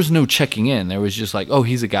 because there was no checking in. There was just like, oh,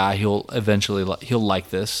 he's a guy. He'll eventually he'll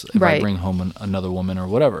like this if I bring home another woman or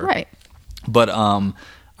whatever. Right. But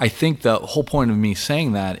I think the whole point of me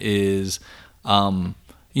saying that is,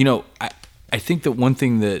 you know, I think that one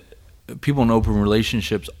thing that people in open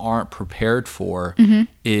relationships aren't prepared for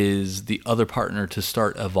is the other partner to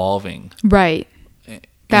start evolving. Right.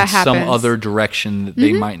 That happens. Some other direction that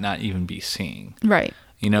they might not even be seeing. Right.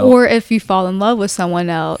 You know, or if you fall in love with someone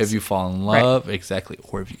else. If you fall in love, exactly.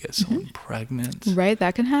 Or if you get someone pregnant. Right.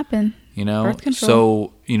 That can happen. You know,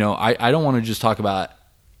 so, you know, I don't want to just talk about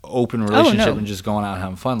open relationship and just going out and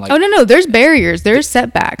having fun. Like, no, there's barriers, there's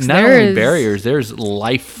setbacks, not only barriers, there's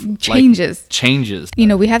life changes. You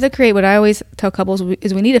know, we have to create what I always tell couples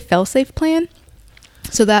is we need a fail-safe plan,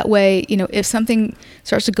 so that way, you know, if something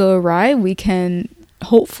starts to go awry, we can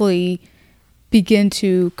hopefully begin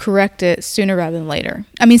to correct it sooner rather than later.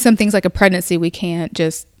 I mean, some things like a pregnancy, we can't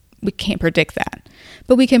predict that,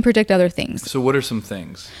 but we can predict other things. So what are some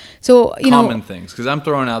things? So, common things, because I'm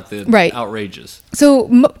throwing out the outrageous. So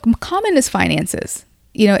common is finances.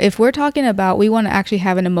 You know, if we're talking about we want to actually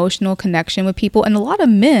have an emotional connection with people, and a lot of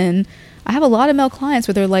men, I have a lot of male clients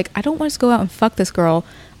where they're like, I don't want to go out and fuck this girl.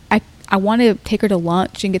 I want to take her to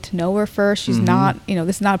lunch and get to know her first. She's not, you know,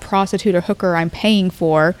 this is not a prostitute or hooker I'm paying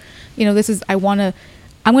for. You know, I'm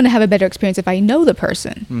going to have a better experience if I know the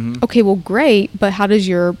person. Okay, well, great, but how does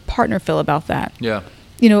your partner feel about that? Yeah.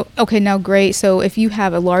 You know, okay, now great. So if you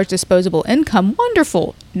have a large disposable income,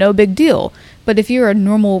 wonderful, no big deal. But if you're a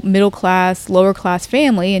normal middle class, lower class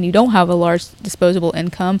family and you don't have a large disposable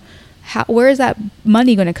income, where is that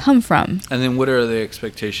money going to come from? And then what are the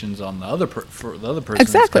expectations on the other for the other person?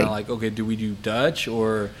 Exactly. It's kind of like, okay, do we do Dutch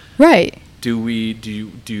or do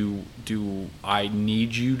I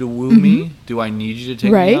need you to woo me? Do I need you to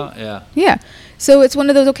take me out? Yeah. Yeah. So it's one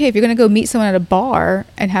of those, okay, if you're going to go meet someone at a bar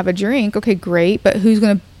and have a drink, okay, great, but who's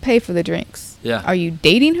going to pay for the drinks? Yeah. Are you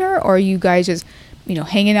dating her, or are you guys just, you know,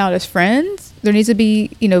 hanging out as friends? There needs to be,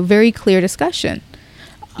 you know, very clear discussion.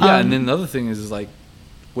 Yeah, and then the other thing is like,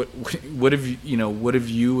 what if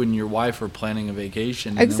you and your wife are planning a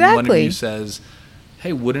vacation and then one of you says,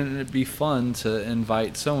 hey, wouldn't it be fun to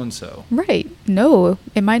invite so-and-so? Right. No,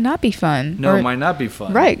 it might not be fun. No, it might not be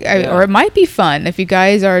fun. Right. Yeah. Or it might be fun if you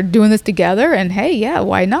guys are doing this together and, hey, yeah,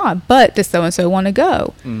 why not? But does so-and-so want to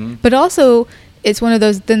go? But also, it's one of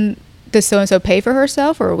those, then does so-and-so pay for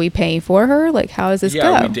herself, or are we paying for her? Like, how does this go?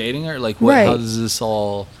 Yeah, are we dating her? Like, how does this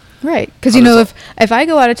all... Right. Because, you know, if I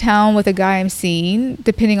go out of town with a guy I'm seeing,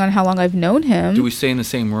 depending on how long I've known him... Do we stay in the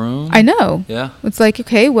same room? I know. Yeah. It's like,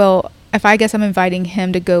 okay, well, if I guess I'm inviting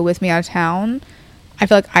him to go with me out of town, I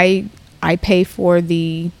feel like I pay for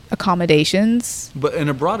the accommodations. But in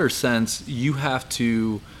a broader sense, you have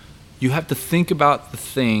to think about the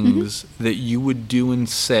things that you would do and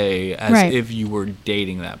say as if you were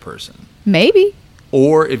dating that person. Maybe.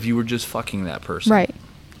 Or if you were just fucking that person. Right.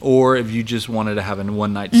 or if you just wanted to have a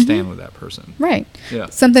one night stand with that person. Right. Yeah.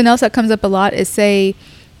 Something else that comes up a lot is, say,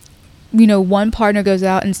 one partner goes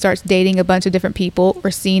out and starts dating a bunch of different people,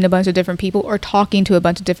 or seeing a bunch of different people, or talking to a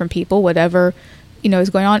bunch of different people, whatever, is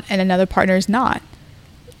going on, and another partner is not.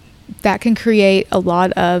 That can create a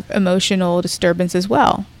lot of emotional disturbance as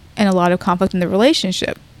well, and a lot of conflict in the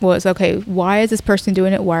relationship. Well, it's okay, why is this person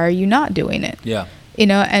doing it? Why are you not doing it? Yeah.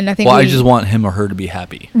 And I think I just want him or her to be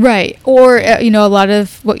happy. Right. Or, a lot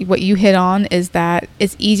of what you hit on is that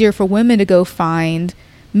it's easier for women to go find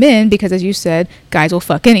men because, as you said, guys will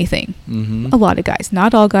fuck anything. Mm-hmm. A lot of guys.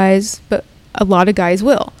 Not all guys, but a lot of guys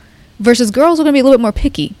will. Versus girls are going to be a little bit more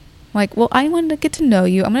picky. Like, well, I want to get to know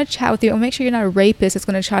you. I'm going to chat with you. I'll make sure you're not a rapist that's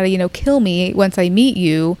going to try to, kill me once I meet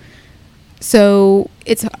you. So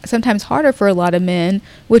it's sometimes harder for a lot of men,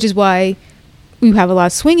 which is why we have a lot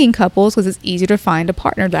of swinging couples, because it's easier to find a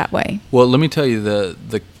partner that way. Well, let me tell you,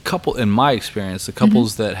 the couple, in my experience, the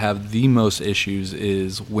couples that have the most issues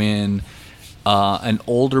is when an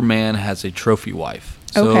older man has a trophy wife.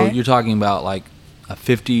 So you're talking about like a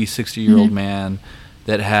 50, 60-year-old man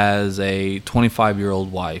that has a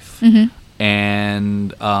 25-year-old wife.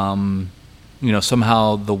 And,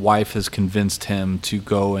 somehow the wife has convinced him to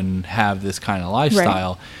go and have this kind of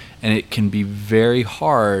lifestyle. Right. And it can be very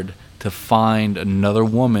hard to find another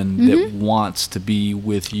woman that wants to be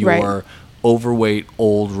with your overweight,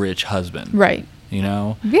 old, rich husband. Right.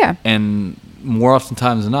 Yeah. And more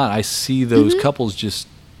oftentimes than not, I see those couples just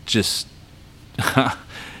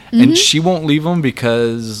and she won't leave him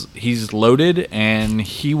because he's loaded, and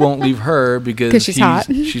he won't leave her because she's hot.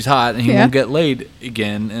 She's hot, and he won't get laid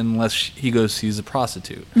again unless he goes sees a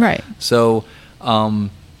prostitute. Right. So,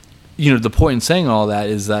 the point in saying all that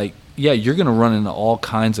is like, yeah, you're going to run into all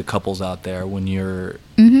kinds of couples out there when you're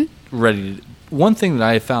ready to. One thing that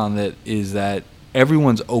I found is that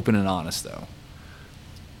everyone's open and honest, though.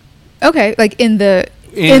 Okay, like in the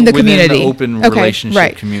community, within the open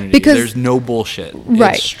relationship community, because there's no bullshit.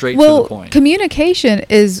 Right, it's straight to the point. Communication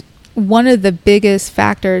is one of the biggest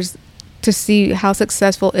factors to see how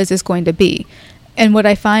successful is this going to be. And what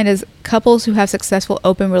I find is couples who have successful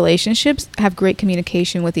open relationships have great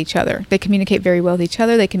communication with each other. They communicate very well with each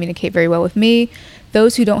other. They communicate very well with me.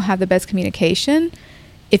 Those who don't have the best communication,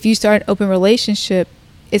 if you start an open relationship,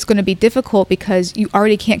 it's going to be difficult because you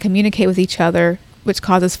already can't communicate with each other, which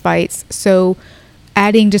causes fights. So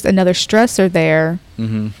adding just another stressor there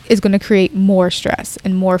is going to create more stress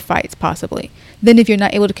and more fights possibly. Then if you're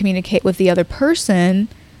not able to communicate with the other person,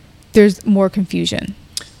 there's more confusion.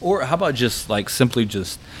 Or how about just like simply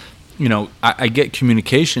just, I get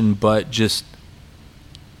communication, but just,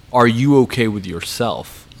 are you okay with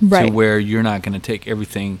yourself? Right. To where you're not going to take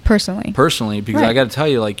everything personally, because I got to tell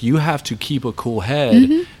you, like, you have to keep a cool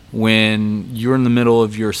head when you're in the middle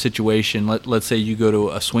of your situation. Let's say you go to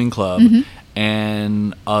a swing club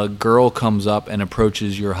and a girl comes up and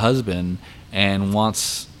approaches your husband and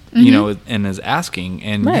wants, and is asking,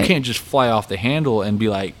 and you can't just fly off the handle and be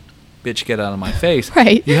like, bitch, get out of my face.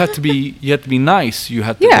 Right. You have to be nice. You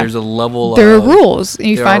have to, there's a level there are rules. And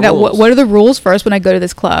you find out what are the rules first when I go to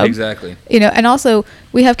this club. Exactly. And also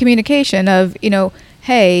we have communication of,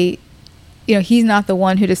 hey, he's not the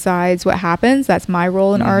one who decides what happens. That's my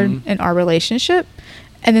role in our relationship.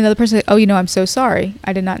 And then the other person says, oh, I'm so sorry.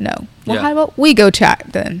 I did not know. Well, how about we go chat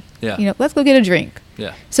then? Yeah. Let's go get a drink.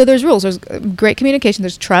 Yeah. So there's rules. There's great communication.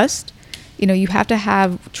 There's trust. You have to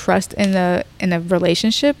have trust in the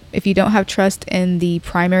relationship. If you don't have trust in the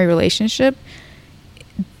primary relationship,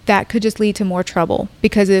 that could just lead to more trouble.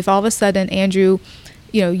 Because if all of a sudden, Andrew,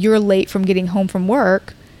 you're late from getting home from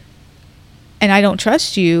work, and I don't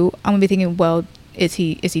trust you, I'm gonna be thinking, well, is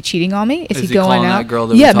he cheating on me? Is he going out? That girl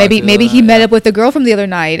that maybe he met up with the girl from the other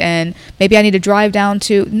night, and maybe I need to drive down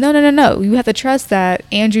to. No. You have to trust that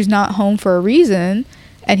Andrew's not home for a reason.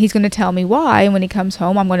 And he's going to tell me why, and when he comes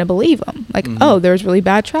home, I'm going to believe him. Like, oh, there's really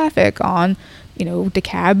bad traffic on,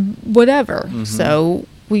 DeKalb, whatever. So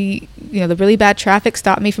the really bad traffic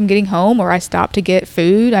stopped me from getting home, or I stopped to get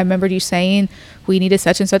food. I remembered you saying we needed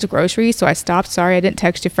such and such groceries, so I stopped. Sorry, I didn't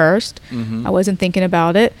text you first. I wasn't thinking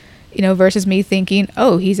about it. Versus me thinking,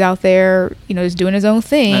 oh, he's out there, just doing his own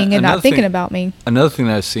thing and not thinking about me. Another thing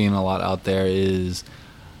that I've seen a lot out there is,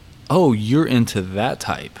 oh, you're into that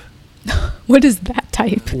type. What is that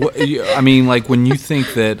type? I mean, like when you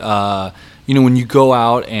think that, when you go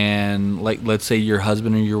out and, like, let's say your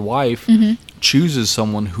husband or your wife chooses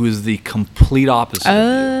someone who is the complete opposite of you.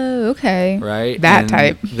 Oh, okay. Right? That and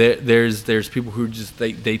type. There's people who just,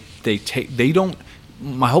 they don't,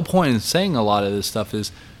 my whole point in saying a lot of this stuff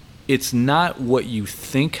is, it's not what you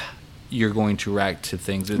think you're going to react to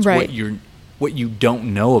things. It's what you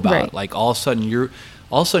don't know about. Like all of a sudden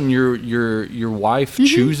all of a sudden your wife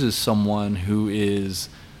chooses someone who is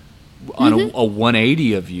on a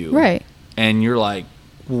 180 of you, right? And you're like,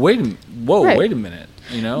 wait a minute,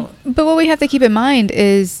 you know. But what we have to keep in mind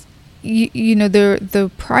is, you know,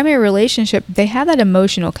 the primary relationship, they have that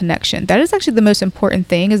emotional connection. That is actually the most important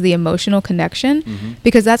thing, is the emotional connection,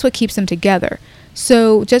 because that's what keeps them together.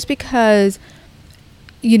 So just because,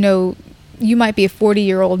 you know, you might be a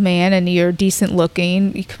 40-year-old man and you're decent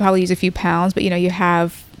looking, you could probably use a few pounds, but you know, you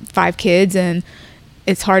have 5 kids and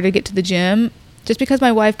it's hard to get to the gym. Just because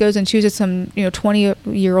my wife goes and chooses some, you know,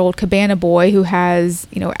 20-year-old Cabana boy who has,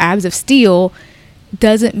 you know, abs of steel,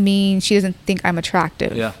 doesn't mean she doesn't think I'm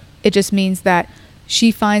attractive. Yeah. It just means that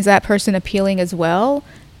she finds that person appealing as well,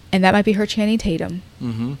 and that might be her Channing Tatum.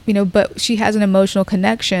 You know, but she has an emotional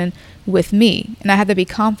connection with me, and I have to be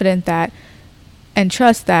confident that and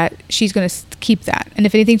trust that she's going to keep that. And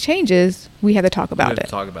if anything changes, we have to talk about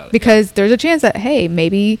it. Because there's a chance that, hey,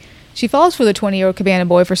 maybe she falls for the 20-year-old Cabana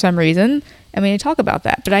boy for some reason, and we need to talk about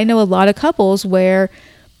that. But I know a lot of couples where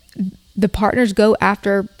the partners go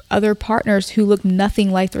after other partners who look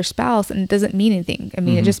nothing like their spouse, and it doesn't mean anything. I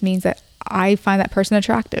mean, it just means that I find that person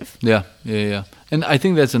attractive. Yeah. And I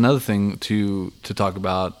think that's another thing to talk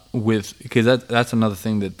about with, because that's another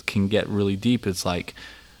thing that can get really deep. It's like,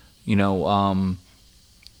 you know,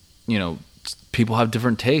 people have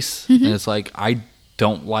different tastes, and it's like, I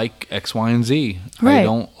don't like X, Y, and Z. Right. I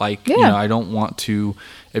don't like, you know, I don't want to,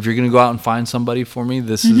 if you're going to go out and find somebody for me,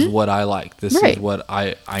 this is what I like. This is what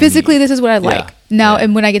I physically need. This is what I like. Now,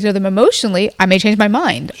 and when I get to know them emotionally, I may change my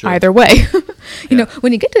mind either way. You know,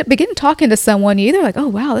 when you get to begin talking to someone, you're either like, oh,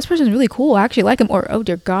 wow, this person's really cool, I actually like him, or, oh,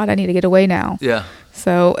 dear God, I need to get away now. Yeah.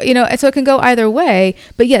 So, you know, and so it can go either way.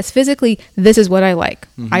 But yes, physically, this is what I like.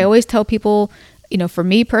 I always tell people, you know, for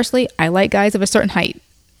me personally, I like guys of a certain height.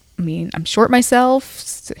 I mean, I'm short myself.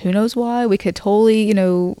 So who knows why? We could totally, you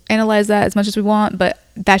know, analyze that as much as we want, but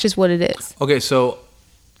that's just what it is. Okay, so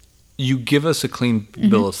you give us a clean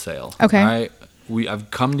bill of sale. Okay. Right?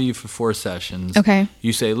 I've come to you for 4 sessions. Okay.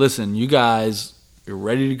 You say, listen, you guys, you're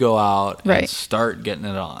ready to go out and start getting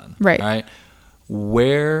it on. Right?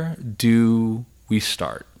 Where do we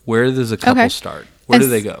start? Where does a couple start? Where do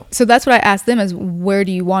they go? So that's what I asked them, is where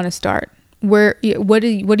do you want to start? What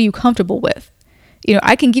are you comfortable with? You know,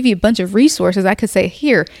 I can give you a bunch of resources. I could say,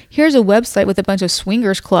 here's a website with a bunch of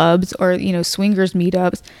swingers clubs or, you know, swingers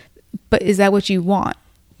meetups. But is that what you want?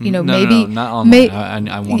 You know, no, not online.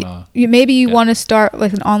 I want to. Maybe you want to start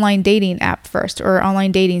like an online dating app first, or an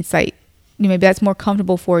online dating site. You know, maybe that's more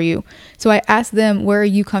comfortable for you. So I ask them, where are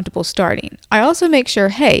you comfortable starting? I also make sure,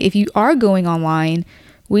 hey, if you are going online,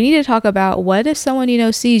 we need to talk about, what if someone you know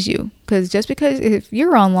sees you? Because just because if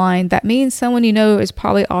you're online, that means someone you know is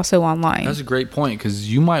probably also online. That's a great point,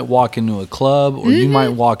 because you might walk into a club, or you might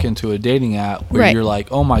walk into a dating app where you're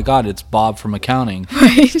like, oh my God, it's Bob from accounting.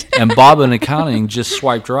 Right. And Bob in accounting just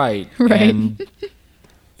swiped right. And,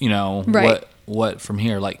 you know, what from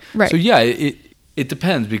here? Like, so yeah, it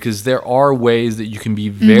depends, because there are ways that you can be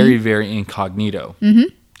very, very incognito.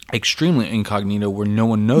 Extremely incognito, where no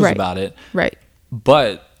one knows about it. Right.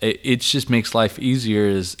 But it just makes life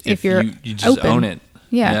easier if you just open. Own it.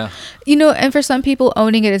 Yeah. You know, and for some people,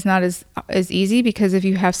 owning it is not as easy, because if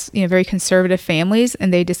you have, you know, very conservative families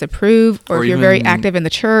and they disapprove, or if you're very active in the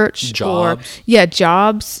church,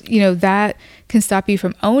 jobs, you know, that can stop you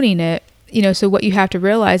from owning it. You know, so what you have to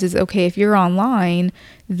realize is, okay, if you're online,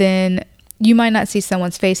 then you might not see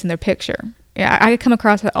someone's face in their picture. Yeah, I come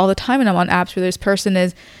across that all the time when I'm on apps where this person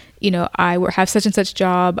is, you know, I have such and such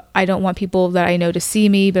job. I don't want people that I know to see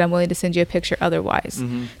me, but I'm willing to send you a picture otherwise.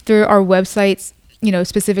 There are websites, you know,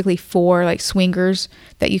 specifically for like swingers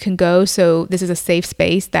that you can go. So this is a safe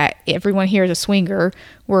space that everyone here is a swinger.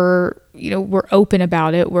 We're open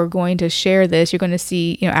about it. We're going to share this. You're going to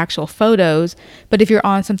see, you know, actual photos. But if you're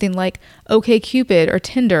on something like OkCupid or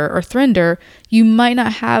Tinder or Thrinder, you might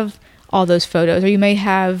not have all those photos, or you may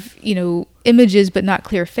have, you know, images but not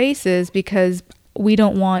clear faces, because we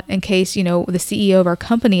don't want, in case, you know, the CEO of our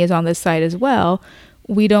company is on this site as well,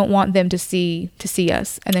 we don't want them to see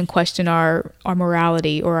us and then question our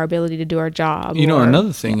morality or our ability to do our job. You know,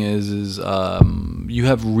 another thing is you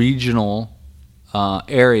have regional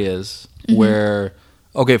areas where,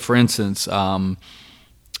 okay, for instance,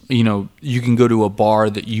 you know, you can go to a bar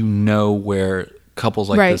that you know where couples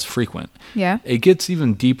like this frequent. Yeah. It gets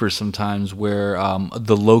even deeper sometimes, where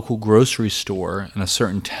the local grocery store in a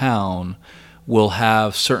certain town will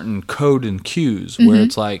have certain code and cues where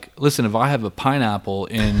it's like, listen, if I have a pineapple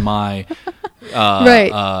in my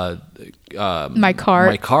my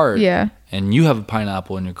cart, and you have a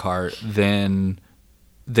pineapple in your cart, then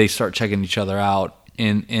they start checking each other out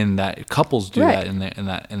in that couples do that in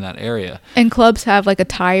that area. And clubs have like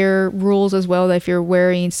attire rules as well, that if you're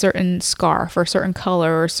wearing certain scarf or certain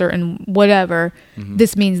color or certain whatever,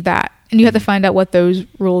 this means that. And you have to find out what those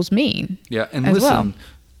rules mean. Yeah, and listen,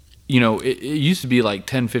 you know, it used to be like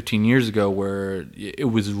 10, 15 years ago where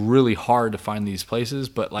it was really hard to find these places,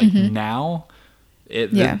 but like now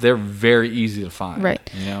they're very easy to find. Right.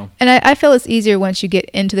 You know? And I feel it's easier once you get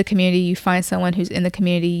into the community, you find someone who's in the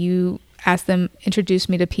community, you ask them, introduce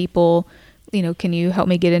me to people, you know, can you help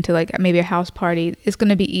me get into like maybe a house party? It's going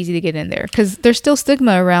to be easy to get in there because there's still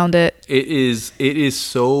stigma around it. It is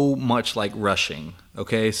so much like rushing.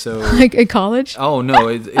 Okay. So like in college? Oh no,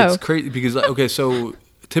 it's crazy because, okay. So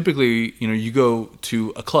typically, you know, you go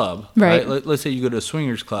to a club, right? Let's say you go to a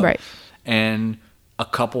swingers club, right? And a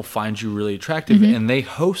couple finds you really attractive, and they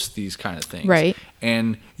host these kind of things, right?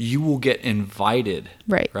 And you will get invited,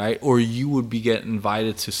 right? Or you would get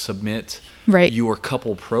invited to submit your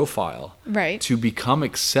couple profile, to become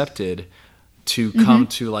accepted, to come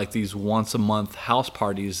to like these once a month house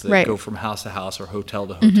parties that go from house to house or hotel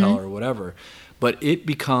to hotel or whatever. But it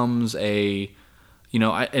becomes a, you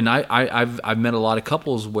know, I've met a lot of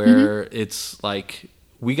couples where it's like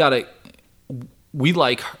we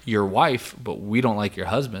like your wife, but we don't like your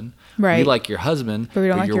husband. Right. We like your husband, but we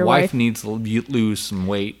don't like your wife needs to lose some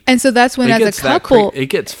weight. And so that's when, as a couple, it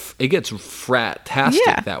gets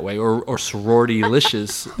frat-tastic that way, or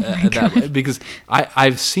sorority-licious that way, because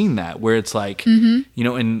I've seen that where it's like, you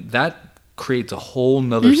know, and that creates a whole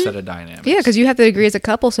nother set of dynamics. Yeah, because you have to agree as a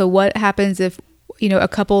couple. So what happens if, you know, a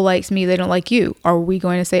couple likes me, they don't like you? Are we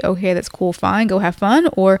going to say, okay, that's cool, fine, go have fun?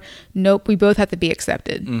 Or nope, we both have to be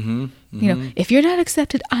accepted. You know, if you're not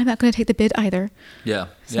accepted, I'm not going to take the bid either. Yeah.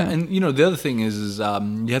 So. Yeah. And, you know, the other thing is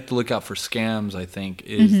you have to look out for scams, I think,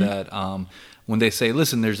 is that when they say,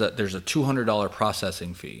 listen, there's a $200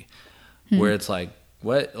 processing fee, where it's like,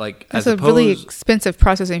 what? Like, that's a really expensive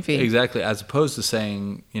processing fee. Exactly. As opposed to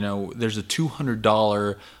saying, you know, there's a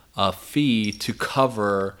 $200 fee to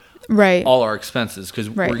cover all our expenses, because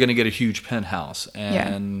we're going to get a huge penthouse,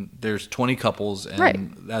 and there's 20 couples,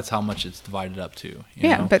 and that's how much it's divided up to. You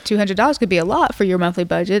know? But $200 could be a lot for your monthly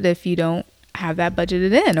budget if you don't have that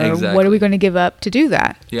budgeted in, or what are we going to give up to do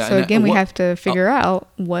that? So again, we have to figure out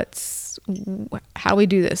how we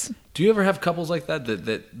do this. Do you ever have couples like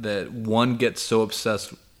that one gets so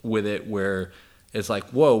obsessed with it where it's like,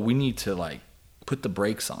 whoa, we need to like put the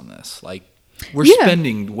brakes on this, like, we're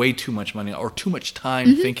spending way too much money or too much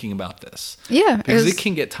time thinking about this. Yeah. Because it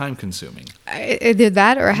can get time consuming. Either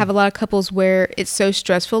that, or I have a lot of couples where it's so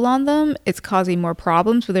stressful on them, it's causing more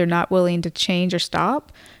problems, but they're not willing to change or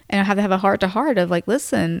stop. And I have to have a heart-to-heart of like,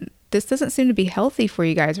 listen, this doesn't seem to be healthy for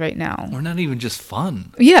you guys right now. Or not even just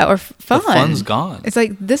fun. Yeah, or fun. The fun's gone. It's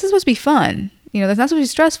like, this is supposed to be fun. You know, that's not supposed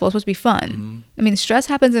to be stressful. It's supposed to be fun. I mean, stress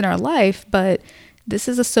happens in our life, but this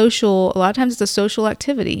is a lot of times it's a social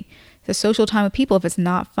activity. It's a social time with people. If it's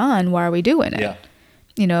not fun, why are we doing it? Yeah.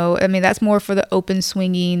 You know, I mean, that's more for the open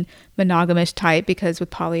swinging monogamous type, because with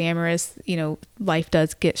polyamorous, you know, life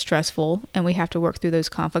does get stressful and we have to work through those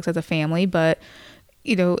conflicts as a family. But,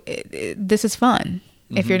 you know, this is fun.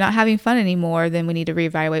 If you're not having fun anymore, then we need to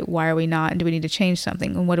reevaluate, why are we not, and do we need to change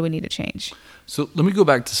something, and what do we need to change? So let me go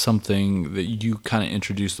back to something that you kind of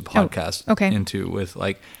introduced the podcast into, with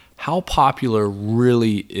like, how popular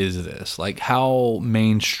really is this? Like, how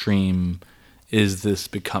mainstream is this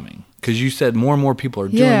becoming? Because you said more and more people are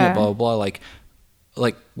doing it, blah, blah, blah.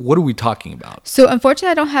 Like, what are we talking about? So,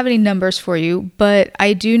 unfortunately, I don't have any numbers for you, but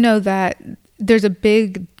I do know that there's a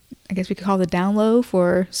big, I guess we could call it the down low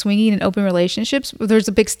for swinging and open relationships. There's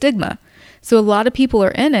a big stigma. So, a lot of people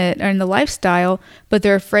are in it, are in the lifestyle, but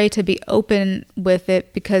they're afraid to be open with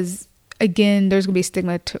it because, again, there's going to be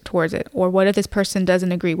stigma towards it. Or what if this person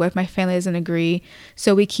doesn't agree? What if my family doesn't agree?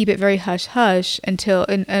 So we keep it very hush-hush until,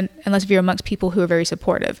 unless you're amongst people who are very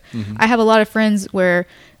supportive. I have a lot of friends where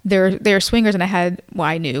they're swingers, and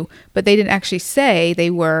I knew, but they didn't actually say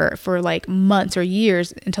they were for like months or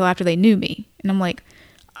years until after they knew me. And I'm like,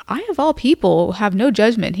 I, of all people, have no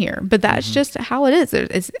judgment here, but that's just how it is.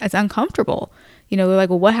 It's uncomfortable. You know, they're like,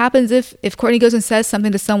 well, what happens if Courtney goes and says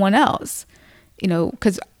something to someone else? You know,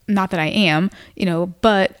 because not that I am, you know,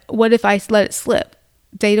 but what if I let it slip?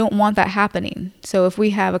 They don't want that happening. So if we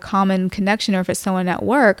have a common connection, or if it's someone at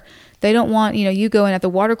work, they don't want, you know, you going at the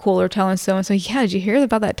water cooler telling so-and-so, yeah, did you hear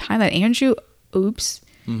about that time that Andrew, oops,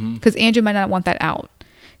 because Andrew might not want that out.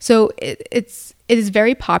 So it is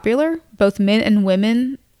very popular. Both men and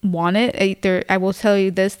women want it. I will tell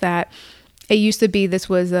you this, that it used to be, this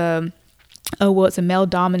was it's a male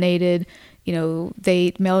dominated, you know,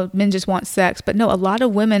 men just want sex. But no, a lot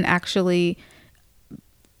of women actually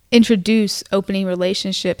introduce opening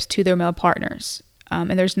relationships to their male partners.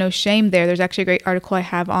 And there's no shame there. There's actually a great article I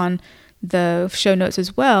have on the show notes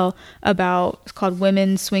as well it's called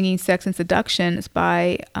Women Swinging Sex and Seduction. It's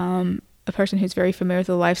by a person who's very familiar with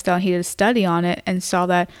the lifestyle. He did a study on it and saw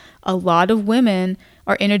that a lot of women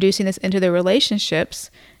are introducing this into their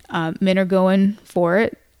relationships. Men are going for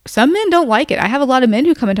it. Some men don't like it. I have a lot of men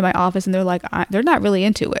who come into my office and they're like, they're not really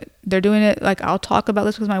into it. They're doing it like, I'll talk about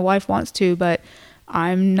this because my wife wants to, but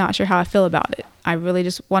I'm not sure how I feel about it. I really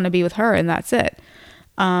just want to be with her and that's it.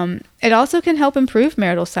 It also can help improve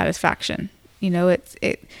marital satisfaction. You know,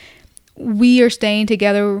 we are staying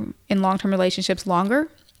together in long-term relationships longer.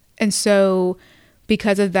 And so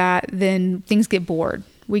because of that, then things get bored.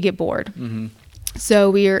 We get bored. Mm-hmm. So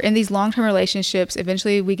we are in these long-term relationships.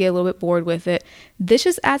 Eventually we get a little bit bored with it. This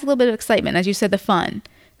just adds a little bit of excitement. As you said, the fun.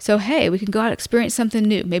 So, hey, we can go out and experience something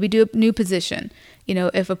new, maybe do a new position. You know,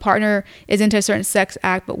 if a partner is into a certain sex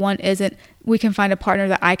act, but one isn't, we can find a partner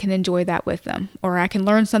that I can enjoy that with them, or I can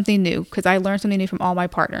learn something new because I learned something new from all my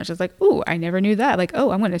partners. It's like, ooh, I never knew that. Like, oh,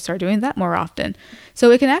 I'm going to start doing that more often. So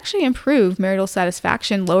it can actually improve marital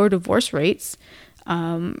satisfaction, lower divorce rates,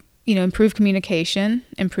 improve communication,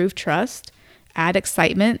 improve trust, add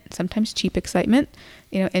excitement, sometimes cheap excitement,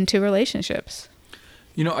 into relationships.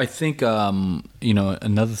 I think,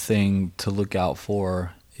 another thing to look out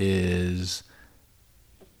for is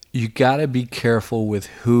you got to be careful with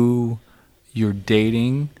who you're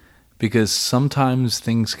dating because sometimes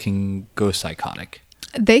things can go psychotic.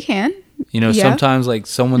 They can. Sometimes like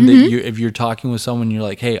someone that if you're talking with someone, you're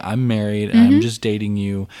like, hey, I'm married and I'm just dating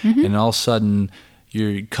you. And all of a sudden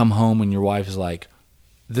you come home and your wife is like,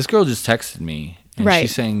 this girl just texted me and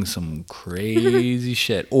she's saying some crazy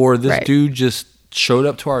shit. Or this dude just showed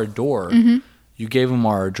up to our door. You gave him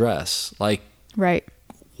our address. Like,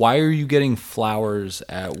 why are you getting flowers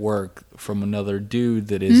at work from another dude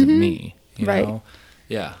that isn't me? You know?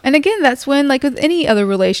 Yeah. And again, that's when, like with any other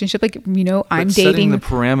relationship, like, I'm dating. Setting the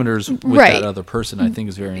parameters with that other person, I think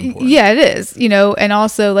is very important. Yeah, it is. And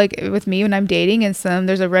also like with me when I'm dating and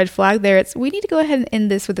there's a red flag there, we need to go ahead and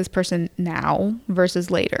end this with this person now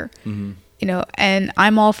versus later. And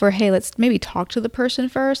I'm all for, hey, let's maybe talk to the person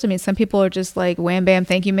first. I mean, some people are just like, wham, bam,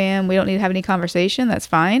 thank you, ma'am. We don't need to have any conversation. That's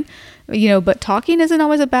fine. But talking isn't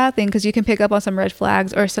always a bad thing because you can pick up on some red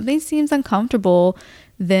flags, or if something seems uncomfortable,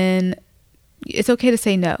 then it's okay to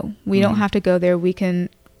say no. We don't have to go there. We can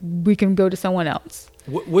go to someone else.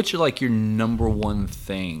 What's your number one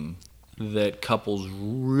thing that couples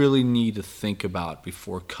really need to think about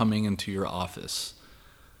before coming into your office?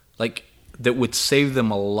 Like, that would save them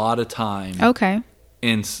a lot of time. Okay.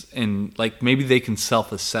 And like maybe they can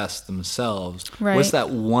self-assess themselves. Right. What's that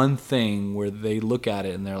one thing where they look at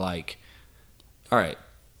it and they're like, all right,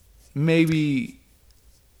 maybe.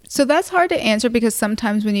 So that's hard to answer because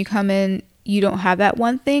sometimes when you come in, you don't have that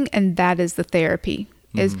one thing, and that is the therapy.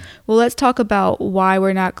 Well, let's talk about why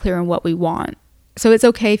we're not clear on what we want. So it's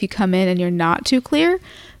okay if you come in and you're not too clear,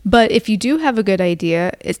 but if you do have a good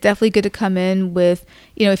idea, it's definitely good to come in with,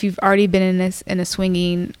 if you've already been in a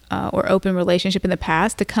swinging or open relationship in the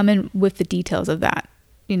past, to come in with the details of that.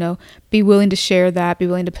 Be willing to share that, be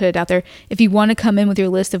willing to put it out there. If you want to come in with your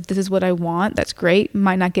list of this is what I want, that's great.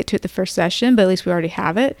 Might not get to it the first session, but at least we already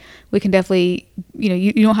have it. We can definitely,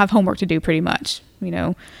 you don't have homework to do pretty much.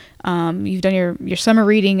 You've done your summer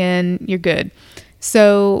reading and you're good.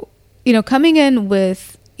 So, coming in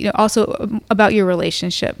with, also about your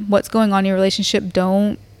relationship, what's going on in your relationship.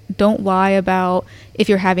 Don't lie about if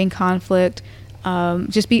you're having conflict.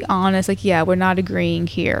 Just be honest. Like, yeah, we're not agreeing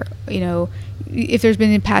here. If there's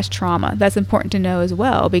been past trauma, that's important to know as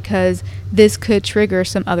well, because this could trigger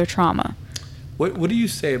some other trauma. What do you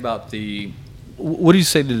say about what do you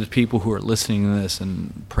say to the people who are listening to this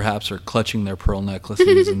and perhaps are clutching their pearl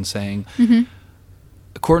necklaces and saying,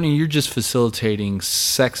 Courtney, you're just facilitating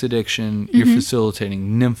sex addiction. You're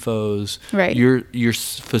facilitating nymphos. Right. You're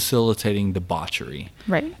facilitating debauchery.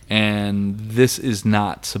 Right. And this is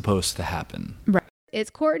not supposed to happen. Right. It's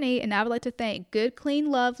Courtney, and I would like to thank Good Clean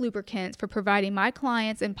Love Lubricants for providing my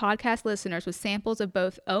clients and podcast listeners with samples of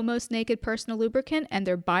both Almost Naked Personal Lubricant and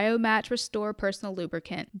their BioMatch Restore Personal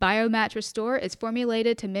Lubricant. BioMatch Restore is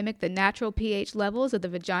formulated to mimic the natural pH levels of the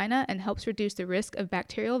vagina and helps reduce the risk of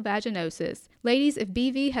bacterial vaginosis. Ladies, if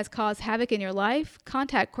BV has caused havoc in your life,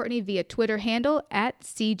 contact Courtney via Twitter handle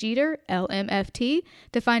 @CJeterLMFT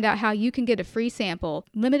to find out how you can get a free sample,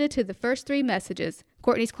 limited to the first 3 messages.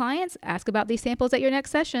 Courtney's clients ask about these samples at your next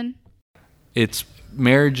session. It's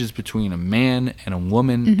marriages between a man and a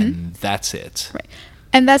woman, and that's it. Right.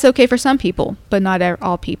 And that's okay for some people, but not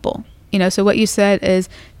all people. So what you said is,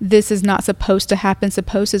 this is not supposed to happen.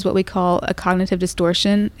 Supposed is what we call a cognitive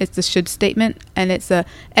distortion. It's the should statement, and it's a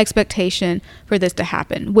expectation for this to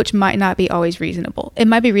happen, which might not be always reasonable. It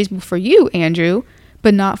might be reasonable for you, Andrew,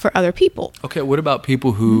 but not for other people. Okay, what about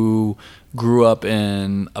people who grew up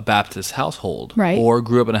in a Baptist household, right, or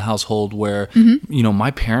grew up in a household where,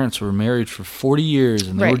 my parents were married for 40 years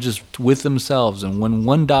and they were just with themselves, and when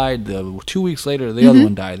one died, 2 weeks later, the other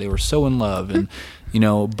one died. They were so in love, and,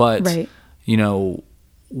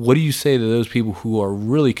 what do you say to those people who are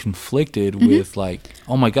really conflicted with, like,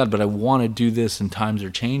 oh my God, but I want to do this and times are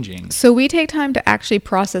changing? So we take time to actually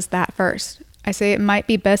process that first. I say it might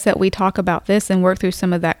be best that we talk about this and work through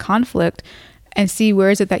some of that conflict and see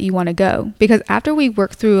where is it that you want to go. Because after we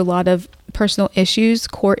work through a lot of personal issues,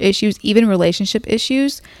 core issues, even relationship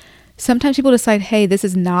issues, sometimes people decide, hey, this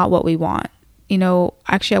is not what we want.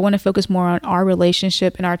 Actually, I want to focus more on our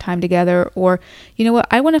relationship and our time together. Or, you know what,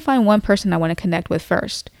 I want to find one person I want to connect with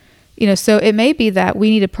first. So it may be that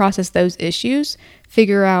we need to process those issues,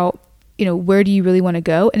 figure out, where do you really want to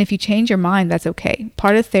go? And if you change your mind, that's okay.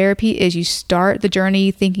 Part of therapy is you start the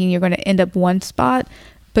journey thinking you're going to end up one spot,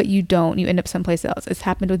 but you don't. You end up someplace else. It's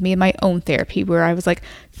happened with me in my own therapy where I was like,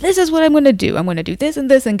 this is what I'm going to do. I'm going to do this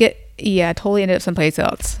and this and totally ended up someplace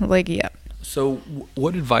else. Like, yeah. So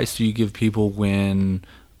what advice do you give people when,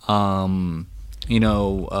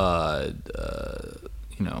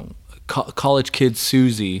 college kid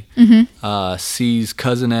Susie sees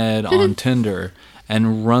Cousin Ed on Tinder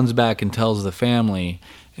and runs back and tells the family,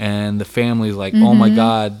 and the family's like, oh my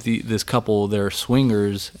God, this couple, they're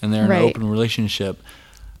swingers and they're in an open relationship.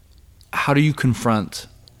 How do you confront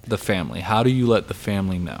the family? How do you let the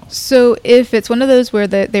family know? So if it's one of those where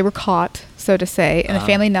they were caught, so to say, and the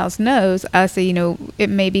family now knows, I say, it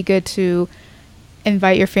may be good to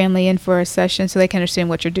invite your family in for a session so they can understand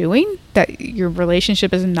what you're doing, that your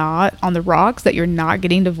relationship is not on the rocks, that you're not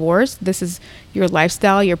getting divorced. This is your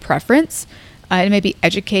lifestyle, your preference. It may be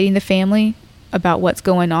educating the family about what's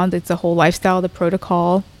going on. It's a whole lifestyle, the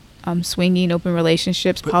protocol, swinging, open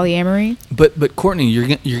relationships, polyamory. But Courtney,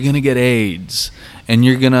 you're gonna get AIDS, and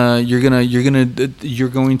you're going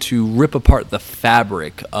to rip apart the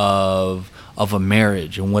fabric of a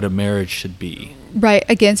marriage and what a marriage should be. Right.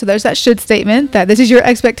 Again, so there's that should statement that this is your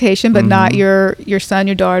expectation, but not your son,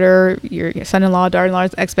 your daughter, your son-in-law,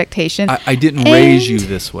 daughter-in-law's expectation. I didn't raise you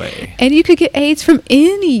this way. And you could get AIDS from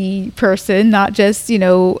any person, not just,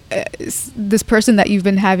 this person that you've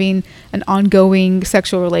been having an ongoing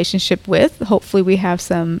sexual relationship with. Hopefully we have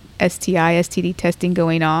some STI, STD testing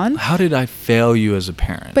going on. How did I fail you as a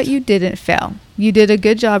parent? But you didn't fail. You did a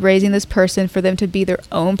good job raising this person for them to be their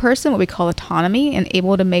own person, what we call autonomy, and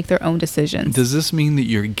able to make their own decisions. Does this mean that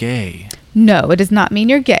you're gay? No, it does not mean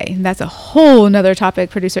you're gay. That's a whole nother topic,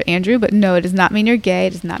 Producer Andrew, but no, it does not mean you're gay.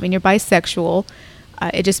 It does not mean you're bisexual.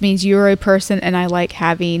 It just means you're a person, and I like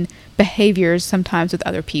having behaviors sometimes with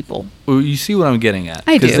other people. Well, you see what I'm getting at?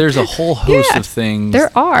 I do. Because there's a whole host of things. There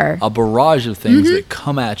are. A barrage of things that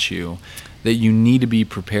come at you that you need to be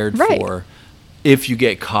prepared for if you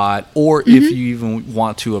get caught, or if you even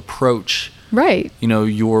want to approach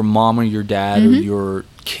your mom or your dad or your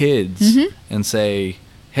kids and say,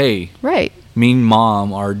 hey, me and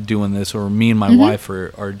mom are doing this, or me and my wife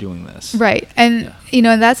are doing this. Right. And,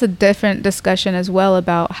 and that's a different discussion as well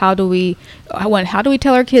about how do we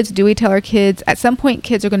tell our kids? Do we tell our kids? At some point,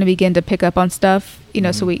 kids are going to begin to pick up on stuff,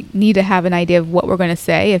 so we need to have an idea of what we're going to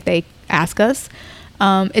say if they ask us.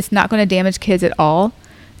 It's not going to damage kids at all.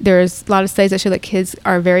 There's a lot of studies that show that kids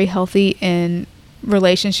are very healthy in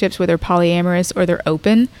relationships where they're polyamorous or they're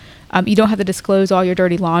open. You don't have to disclose all your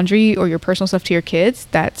dirty laundry or your personal stuff to your kids.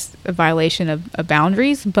 That's a violation of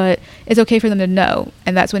boundaries, but it's okay for them to know.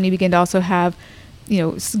 And that's when you begin to also have,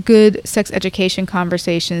 good sex education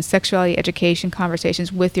conversations, sexuality education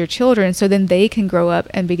conversations with your children, so then they can grow up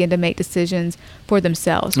and begin to make decisions for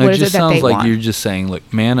themselves. What is it that they want? It just sounds like you're just saying,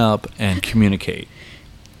 look, man up and communicate.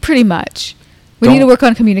 Pretty much. We need to work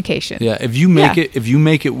on communication. Yeah, if you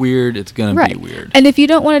make it weird, it's going to be weird. And if you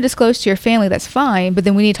don't want to disclose to your family, that's fine, but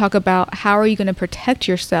then we need to talk about how are you going to protect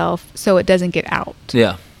yourself so it doesn't get out.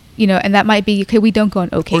 Yeah. And that might be, okay, we don't go on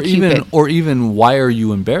OkCupid. Or even why are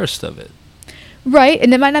you embarrassed of it? Right,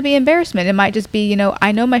 and it might not be embarrassment. It might just be,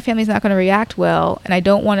 I know my family's not going to react well, and I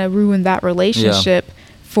don't want to ruin that relationship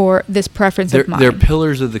for this preference of mine. They're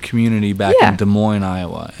pillars of the community back in Des Moines,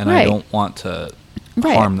 Iowa, and I don't want to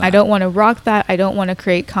harm that. I don't want to rock that. I don't want to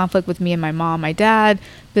create conflict with me and my mom, my dad.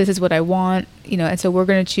 This is what I want, and so we're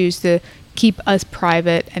going to choose to keep us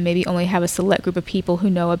private and maybe only have a select group of people who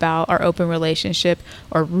know about our open relationship,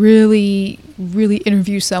 or really, really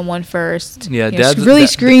interview someone first. Yeah,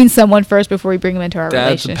 screen someone first before we bring them into our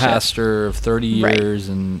relationship. Dad's a pastor of 30 years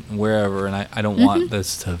and wherever, and I don't want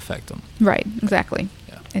this to affect them. Right, exactly.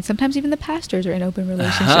 Yeah. And sometimes even the pastors are in open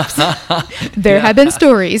relationships. There have been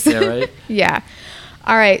stories. Yeah, right? Yeah.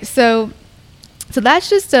 All right, so that's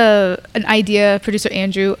just an idea, Producer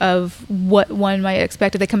Andrew, of what one might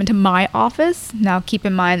expect if they come into my office. Now, keep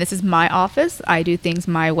in mind, this is my office. I do things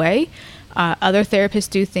my way. Other therapists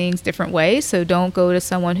do things different ways, so don't go to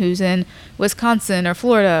someone who's in Wisconsin or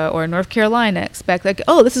Florida or North Carolina. Expect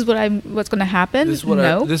this is what's going to happen. This is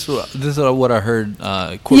what I heard.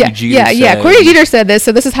 Courtney Jeter said. Yeah. Courtney Jeter said this,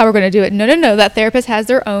 so this is how we're going to do it. No. That therapist has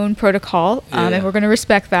their own protocol, and we're going to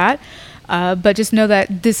respect that. But just know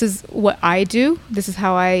that this is what I do. This is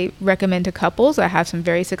how I recommend to couples. I have some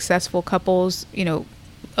very successful couples,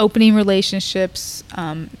 opening relationships,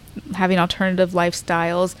 having alternative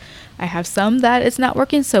lifestyles. I have some that it's not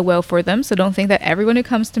working so well for them. So don't think that everyone who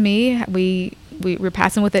comes to me, we're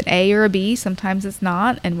passing with an A or a B. Sometimes it's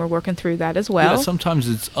not, and we're working through that as well. Yeah, sometimes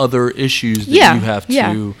it's other issues that you have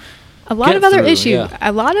to. A lot of other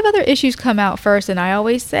issues come out first, and I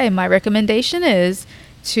always say my recommendation is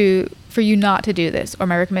for you not to do this, or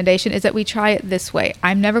my recommendation is that we try it this way.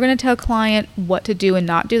 I'm never going to tell a client what to do and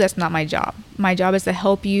not do. That's not my job. My job is to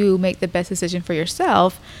help you make the best decision for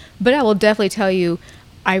yourself, but I will definitely tell you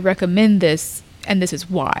I recommend this, and this is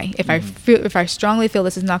why. If I strongly feel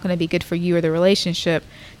this is not going to be good for you or the relationship,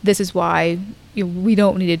 this is why we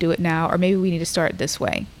don't need to do it now, or maybe we need to start this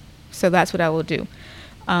way. So that's what I will do.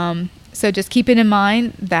 So just keep it in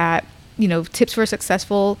mind that tips for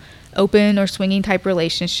successful open or swinging type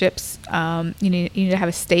relationships. You need to have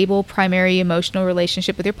a stable primary emotional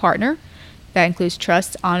relationship with your partner. That includes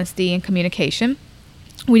trust, honesty, and communication.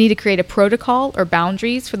 We need to create a protocol or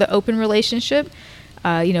boundaries for the open relationship.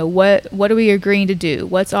 What are we agreeing to do?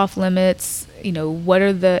 What's off limits? What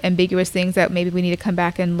are the ambiguous things that maybe we need to come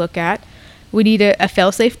back and look at? We need a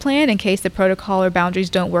fail-safe plan in case the protocol or boundaries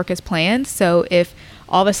don't work as planned. So if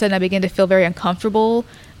all of a sudden I begin to feel very uncomfortable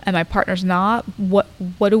and my partner's not, what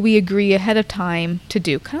do we agree ahead of time to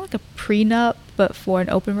do? Kind of like a prenup, but for an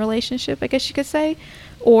open relationship, I guess you could say.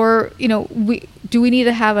 Or, do we need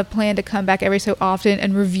to have a plan to come back every so often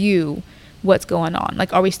and review what's going on?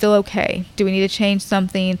 Like, are we still okay? Do we need to change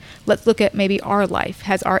something? Let's look at maybe our life.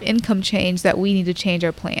 Has our income changed that we need to change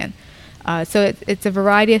our plan? So it's a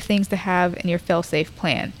variety of things to have in your fail-safe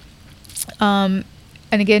plan. And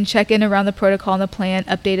again, check in around the protocol and the plan,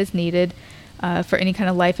 update as needed. For any kind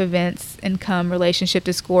of life events, income, relationship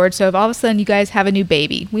discord. So if all of a sudden you guys have a new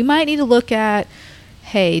baby, we might need to look at,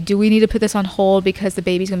 hey, do we need to put this on hold because the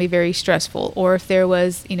baby's going to be very stressful? Or if there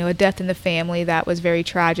was, a death in the family that was very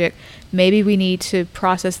tragic, maybe we need to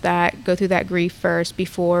process that, go through that grief first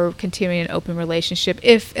before continuing an open relationship.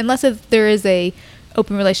 Unless there is a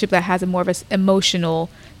open relationship that has a more of an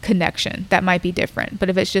emotional connection, that might be different. But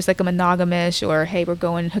if it's just like a monogamous, or hey, we're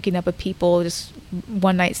going hooking up with people, just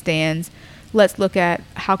one night stands, let's look at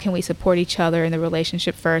how can we support each other in the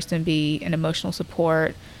relationship first and be an emotional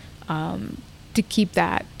support to keep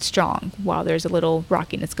that strong while there's a little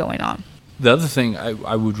rockiness going on. The other thing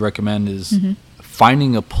I would recommend is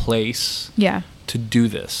finding a place to do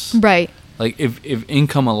this. Right. Like if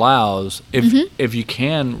income allows, if you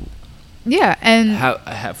can, and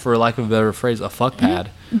have, for lack of a better phrase, a fuck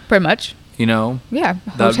pad. Pretty much.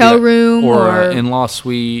 Hotel room or in-law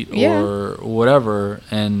suite or whatever,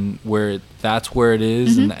 and that's where it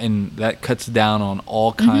is, and that cuts down on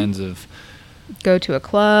all kinds of. Go to a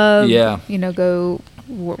club. Yeah. Go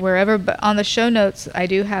wherever. But on the show notes, I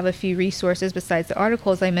do have a few resources besides the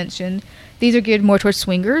articles I mentioned. These are geared more towards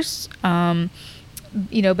swingers. But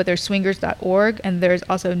there's swingers.org, and there's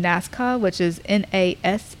also NASCA, which is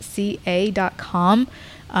NASCA.com.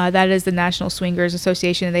 That is the National Swingers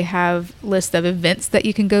Association, and they have lists of events that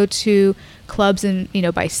you can go to, clubs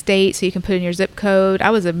by state, so you can put in your zip code.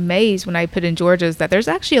 I was amazed when I put in Georgia's that there's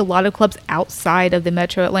actually a lot of clubs outside of the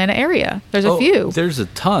metro Atlanta area. There's a few. There's a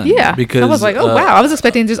ton. Yeah. Because I was like, wow, I was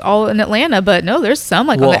expecting just all in Atlanta, but no, there's some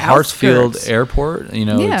on the outskirts. Hartsfield Airport,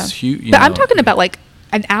 it's huge. But I'm talking about like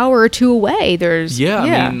an hour or two away. There's sure.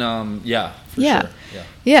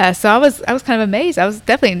 Yeah, so I was kind of amazed. I was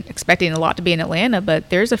definitely expecting a lot to be in Atlanta, but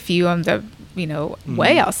there's a few on the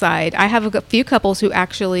way outside. I have a few couples who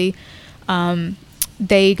actually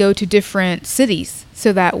they go to different cities,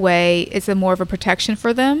 so that way it's more of a protection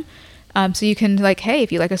for them. So you can, like, hey,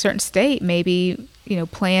 if you like a certain state, maybe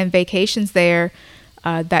plan vacations there.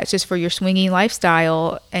 that's just for your swinging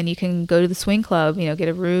lifestyle, and you can go to the swing club, get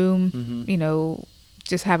a room,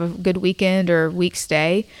 just have a good weekend or week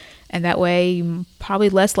stay. And that way, you're probably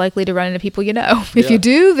less likely to run into people you know. If you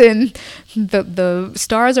do, then the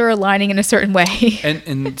stars are aligning in a certain way.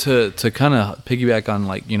 And to kind of piggyback on,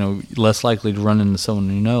 like, less likely to run into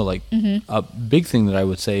someone you know, like, a big thing that I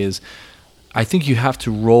would say is, I think you have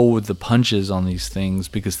to roll with the punches on these things,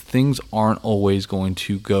 because things aren't always going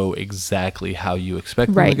to go exactly how you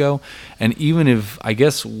expect them to go. And even if, I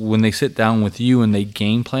guess, when they sit down with you and they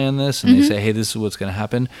game plan this and they say, hey, this is what's going to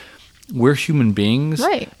happen, we're human beings,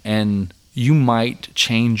 and you might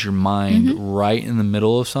change your mind right in the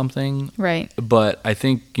middle of something. Right. But I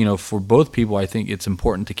think, for both people, I think it's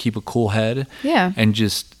important to keep a cool head and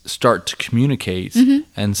just start to communicate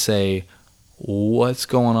and say, what's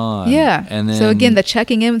going on? Yeah. And then, so again, the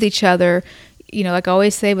checking in with each other, like I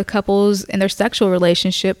always say with couples in their sexual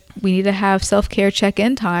relationship, we need to have self-care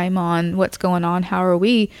check-in time on what's going on. How are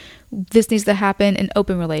we? This needs to happen in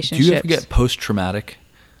open relationships. Do you ever get post-traumatic,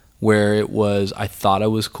 where it was, I thought I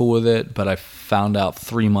was cool with it, but I found out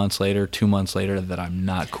 3 months later, 2 months later, that I'm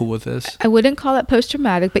not cool with this? I wouldn't call that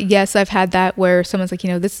post-traumatic, but yes, I've had that where someone's like,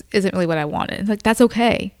 this isn't really what I wanted. It's like, that's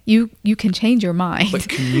okay. You can change your mind. But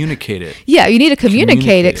communicate it. Yeah, you need to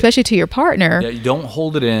communicate it, especially to your partner. Yeah, you don't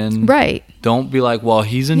hold it in. Right. Don't be like, well,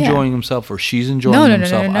 he's enjoying himself or she's enjoying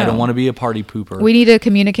himself. No. I don't want to be a party pooper. We need to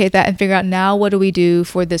communicate that and figure out, now what do we do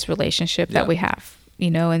for this relationship that we have?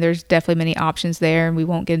 And there's definitely many options there, and we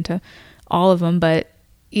won't get into all of them, but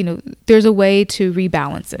there's a way to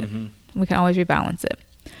rebalance it. We can always rebalance it.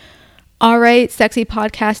 All right, sexy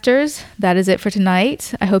podcasters, that is it for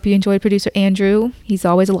tonight. I hope you enjoyed producer Andrew. He's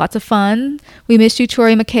always lots of fun. We missed you, Troy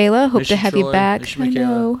and Michaela. Hope to have you back. I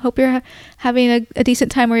know. Hope you're having a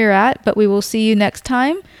decent time where you're at, but we will see you next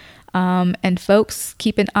time. And folks,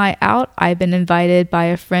 keep an eye out. I've been invited by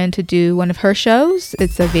a friend to do one of her shows.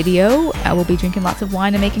 It's a video. I will be drinking lots of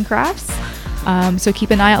wine and making crafts. So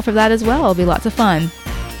keep an eye out for that as well. It'll be lots of fun.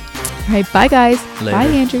 All right, bye guys. Later. Bye,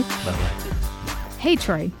 Andrew. Bye-bye. Hey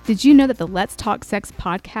Troy, did you know that the Let's Talk Sex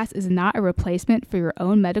podcast is not a replacement for your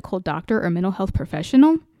own medical doctor or mental health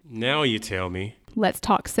professional? Now you tell me. Let's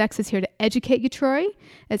Talk Sex is here to educate you, Troy.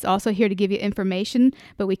 It's also here to give you information,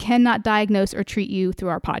 but we cannot diagnose or treat you through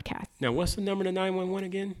our podcast. Now, what's the number to 911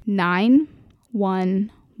 again?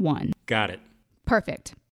 911. Got it. Perfect.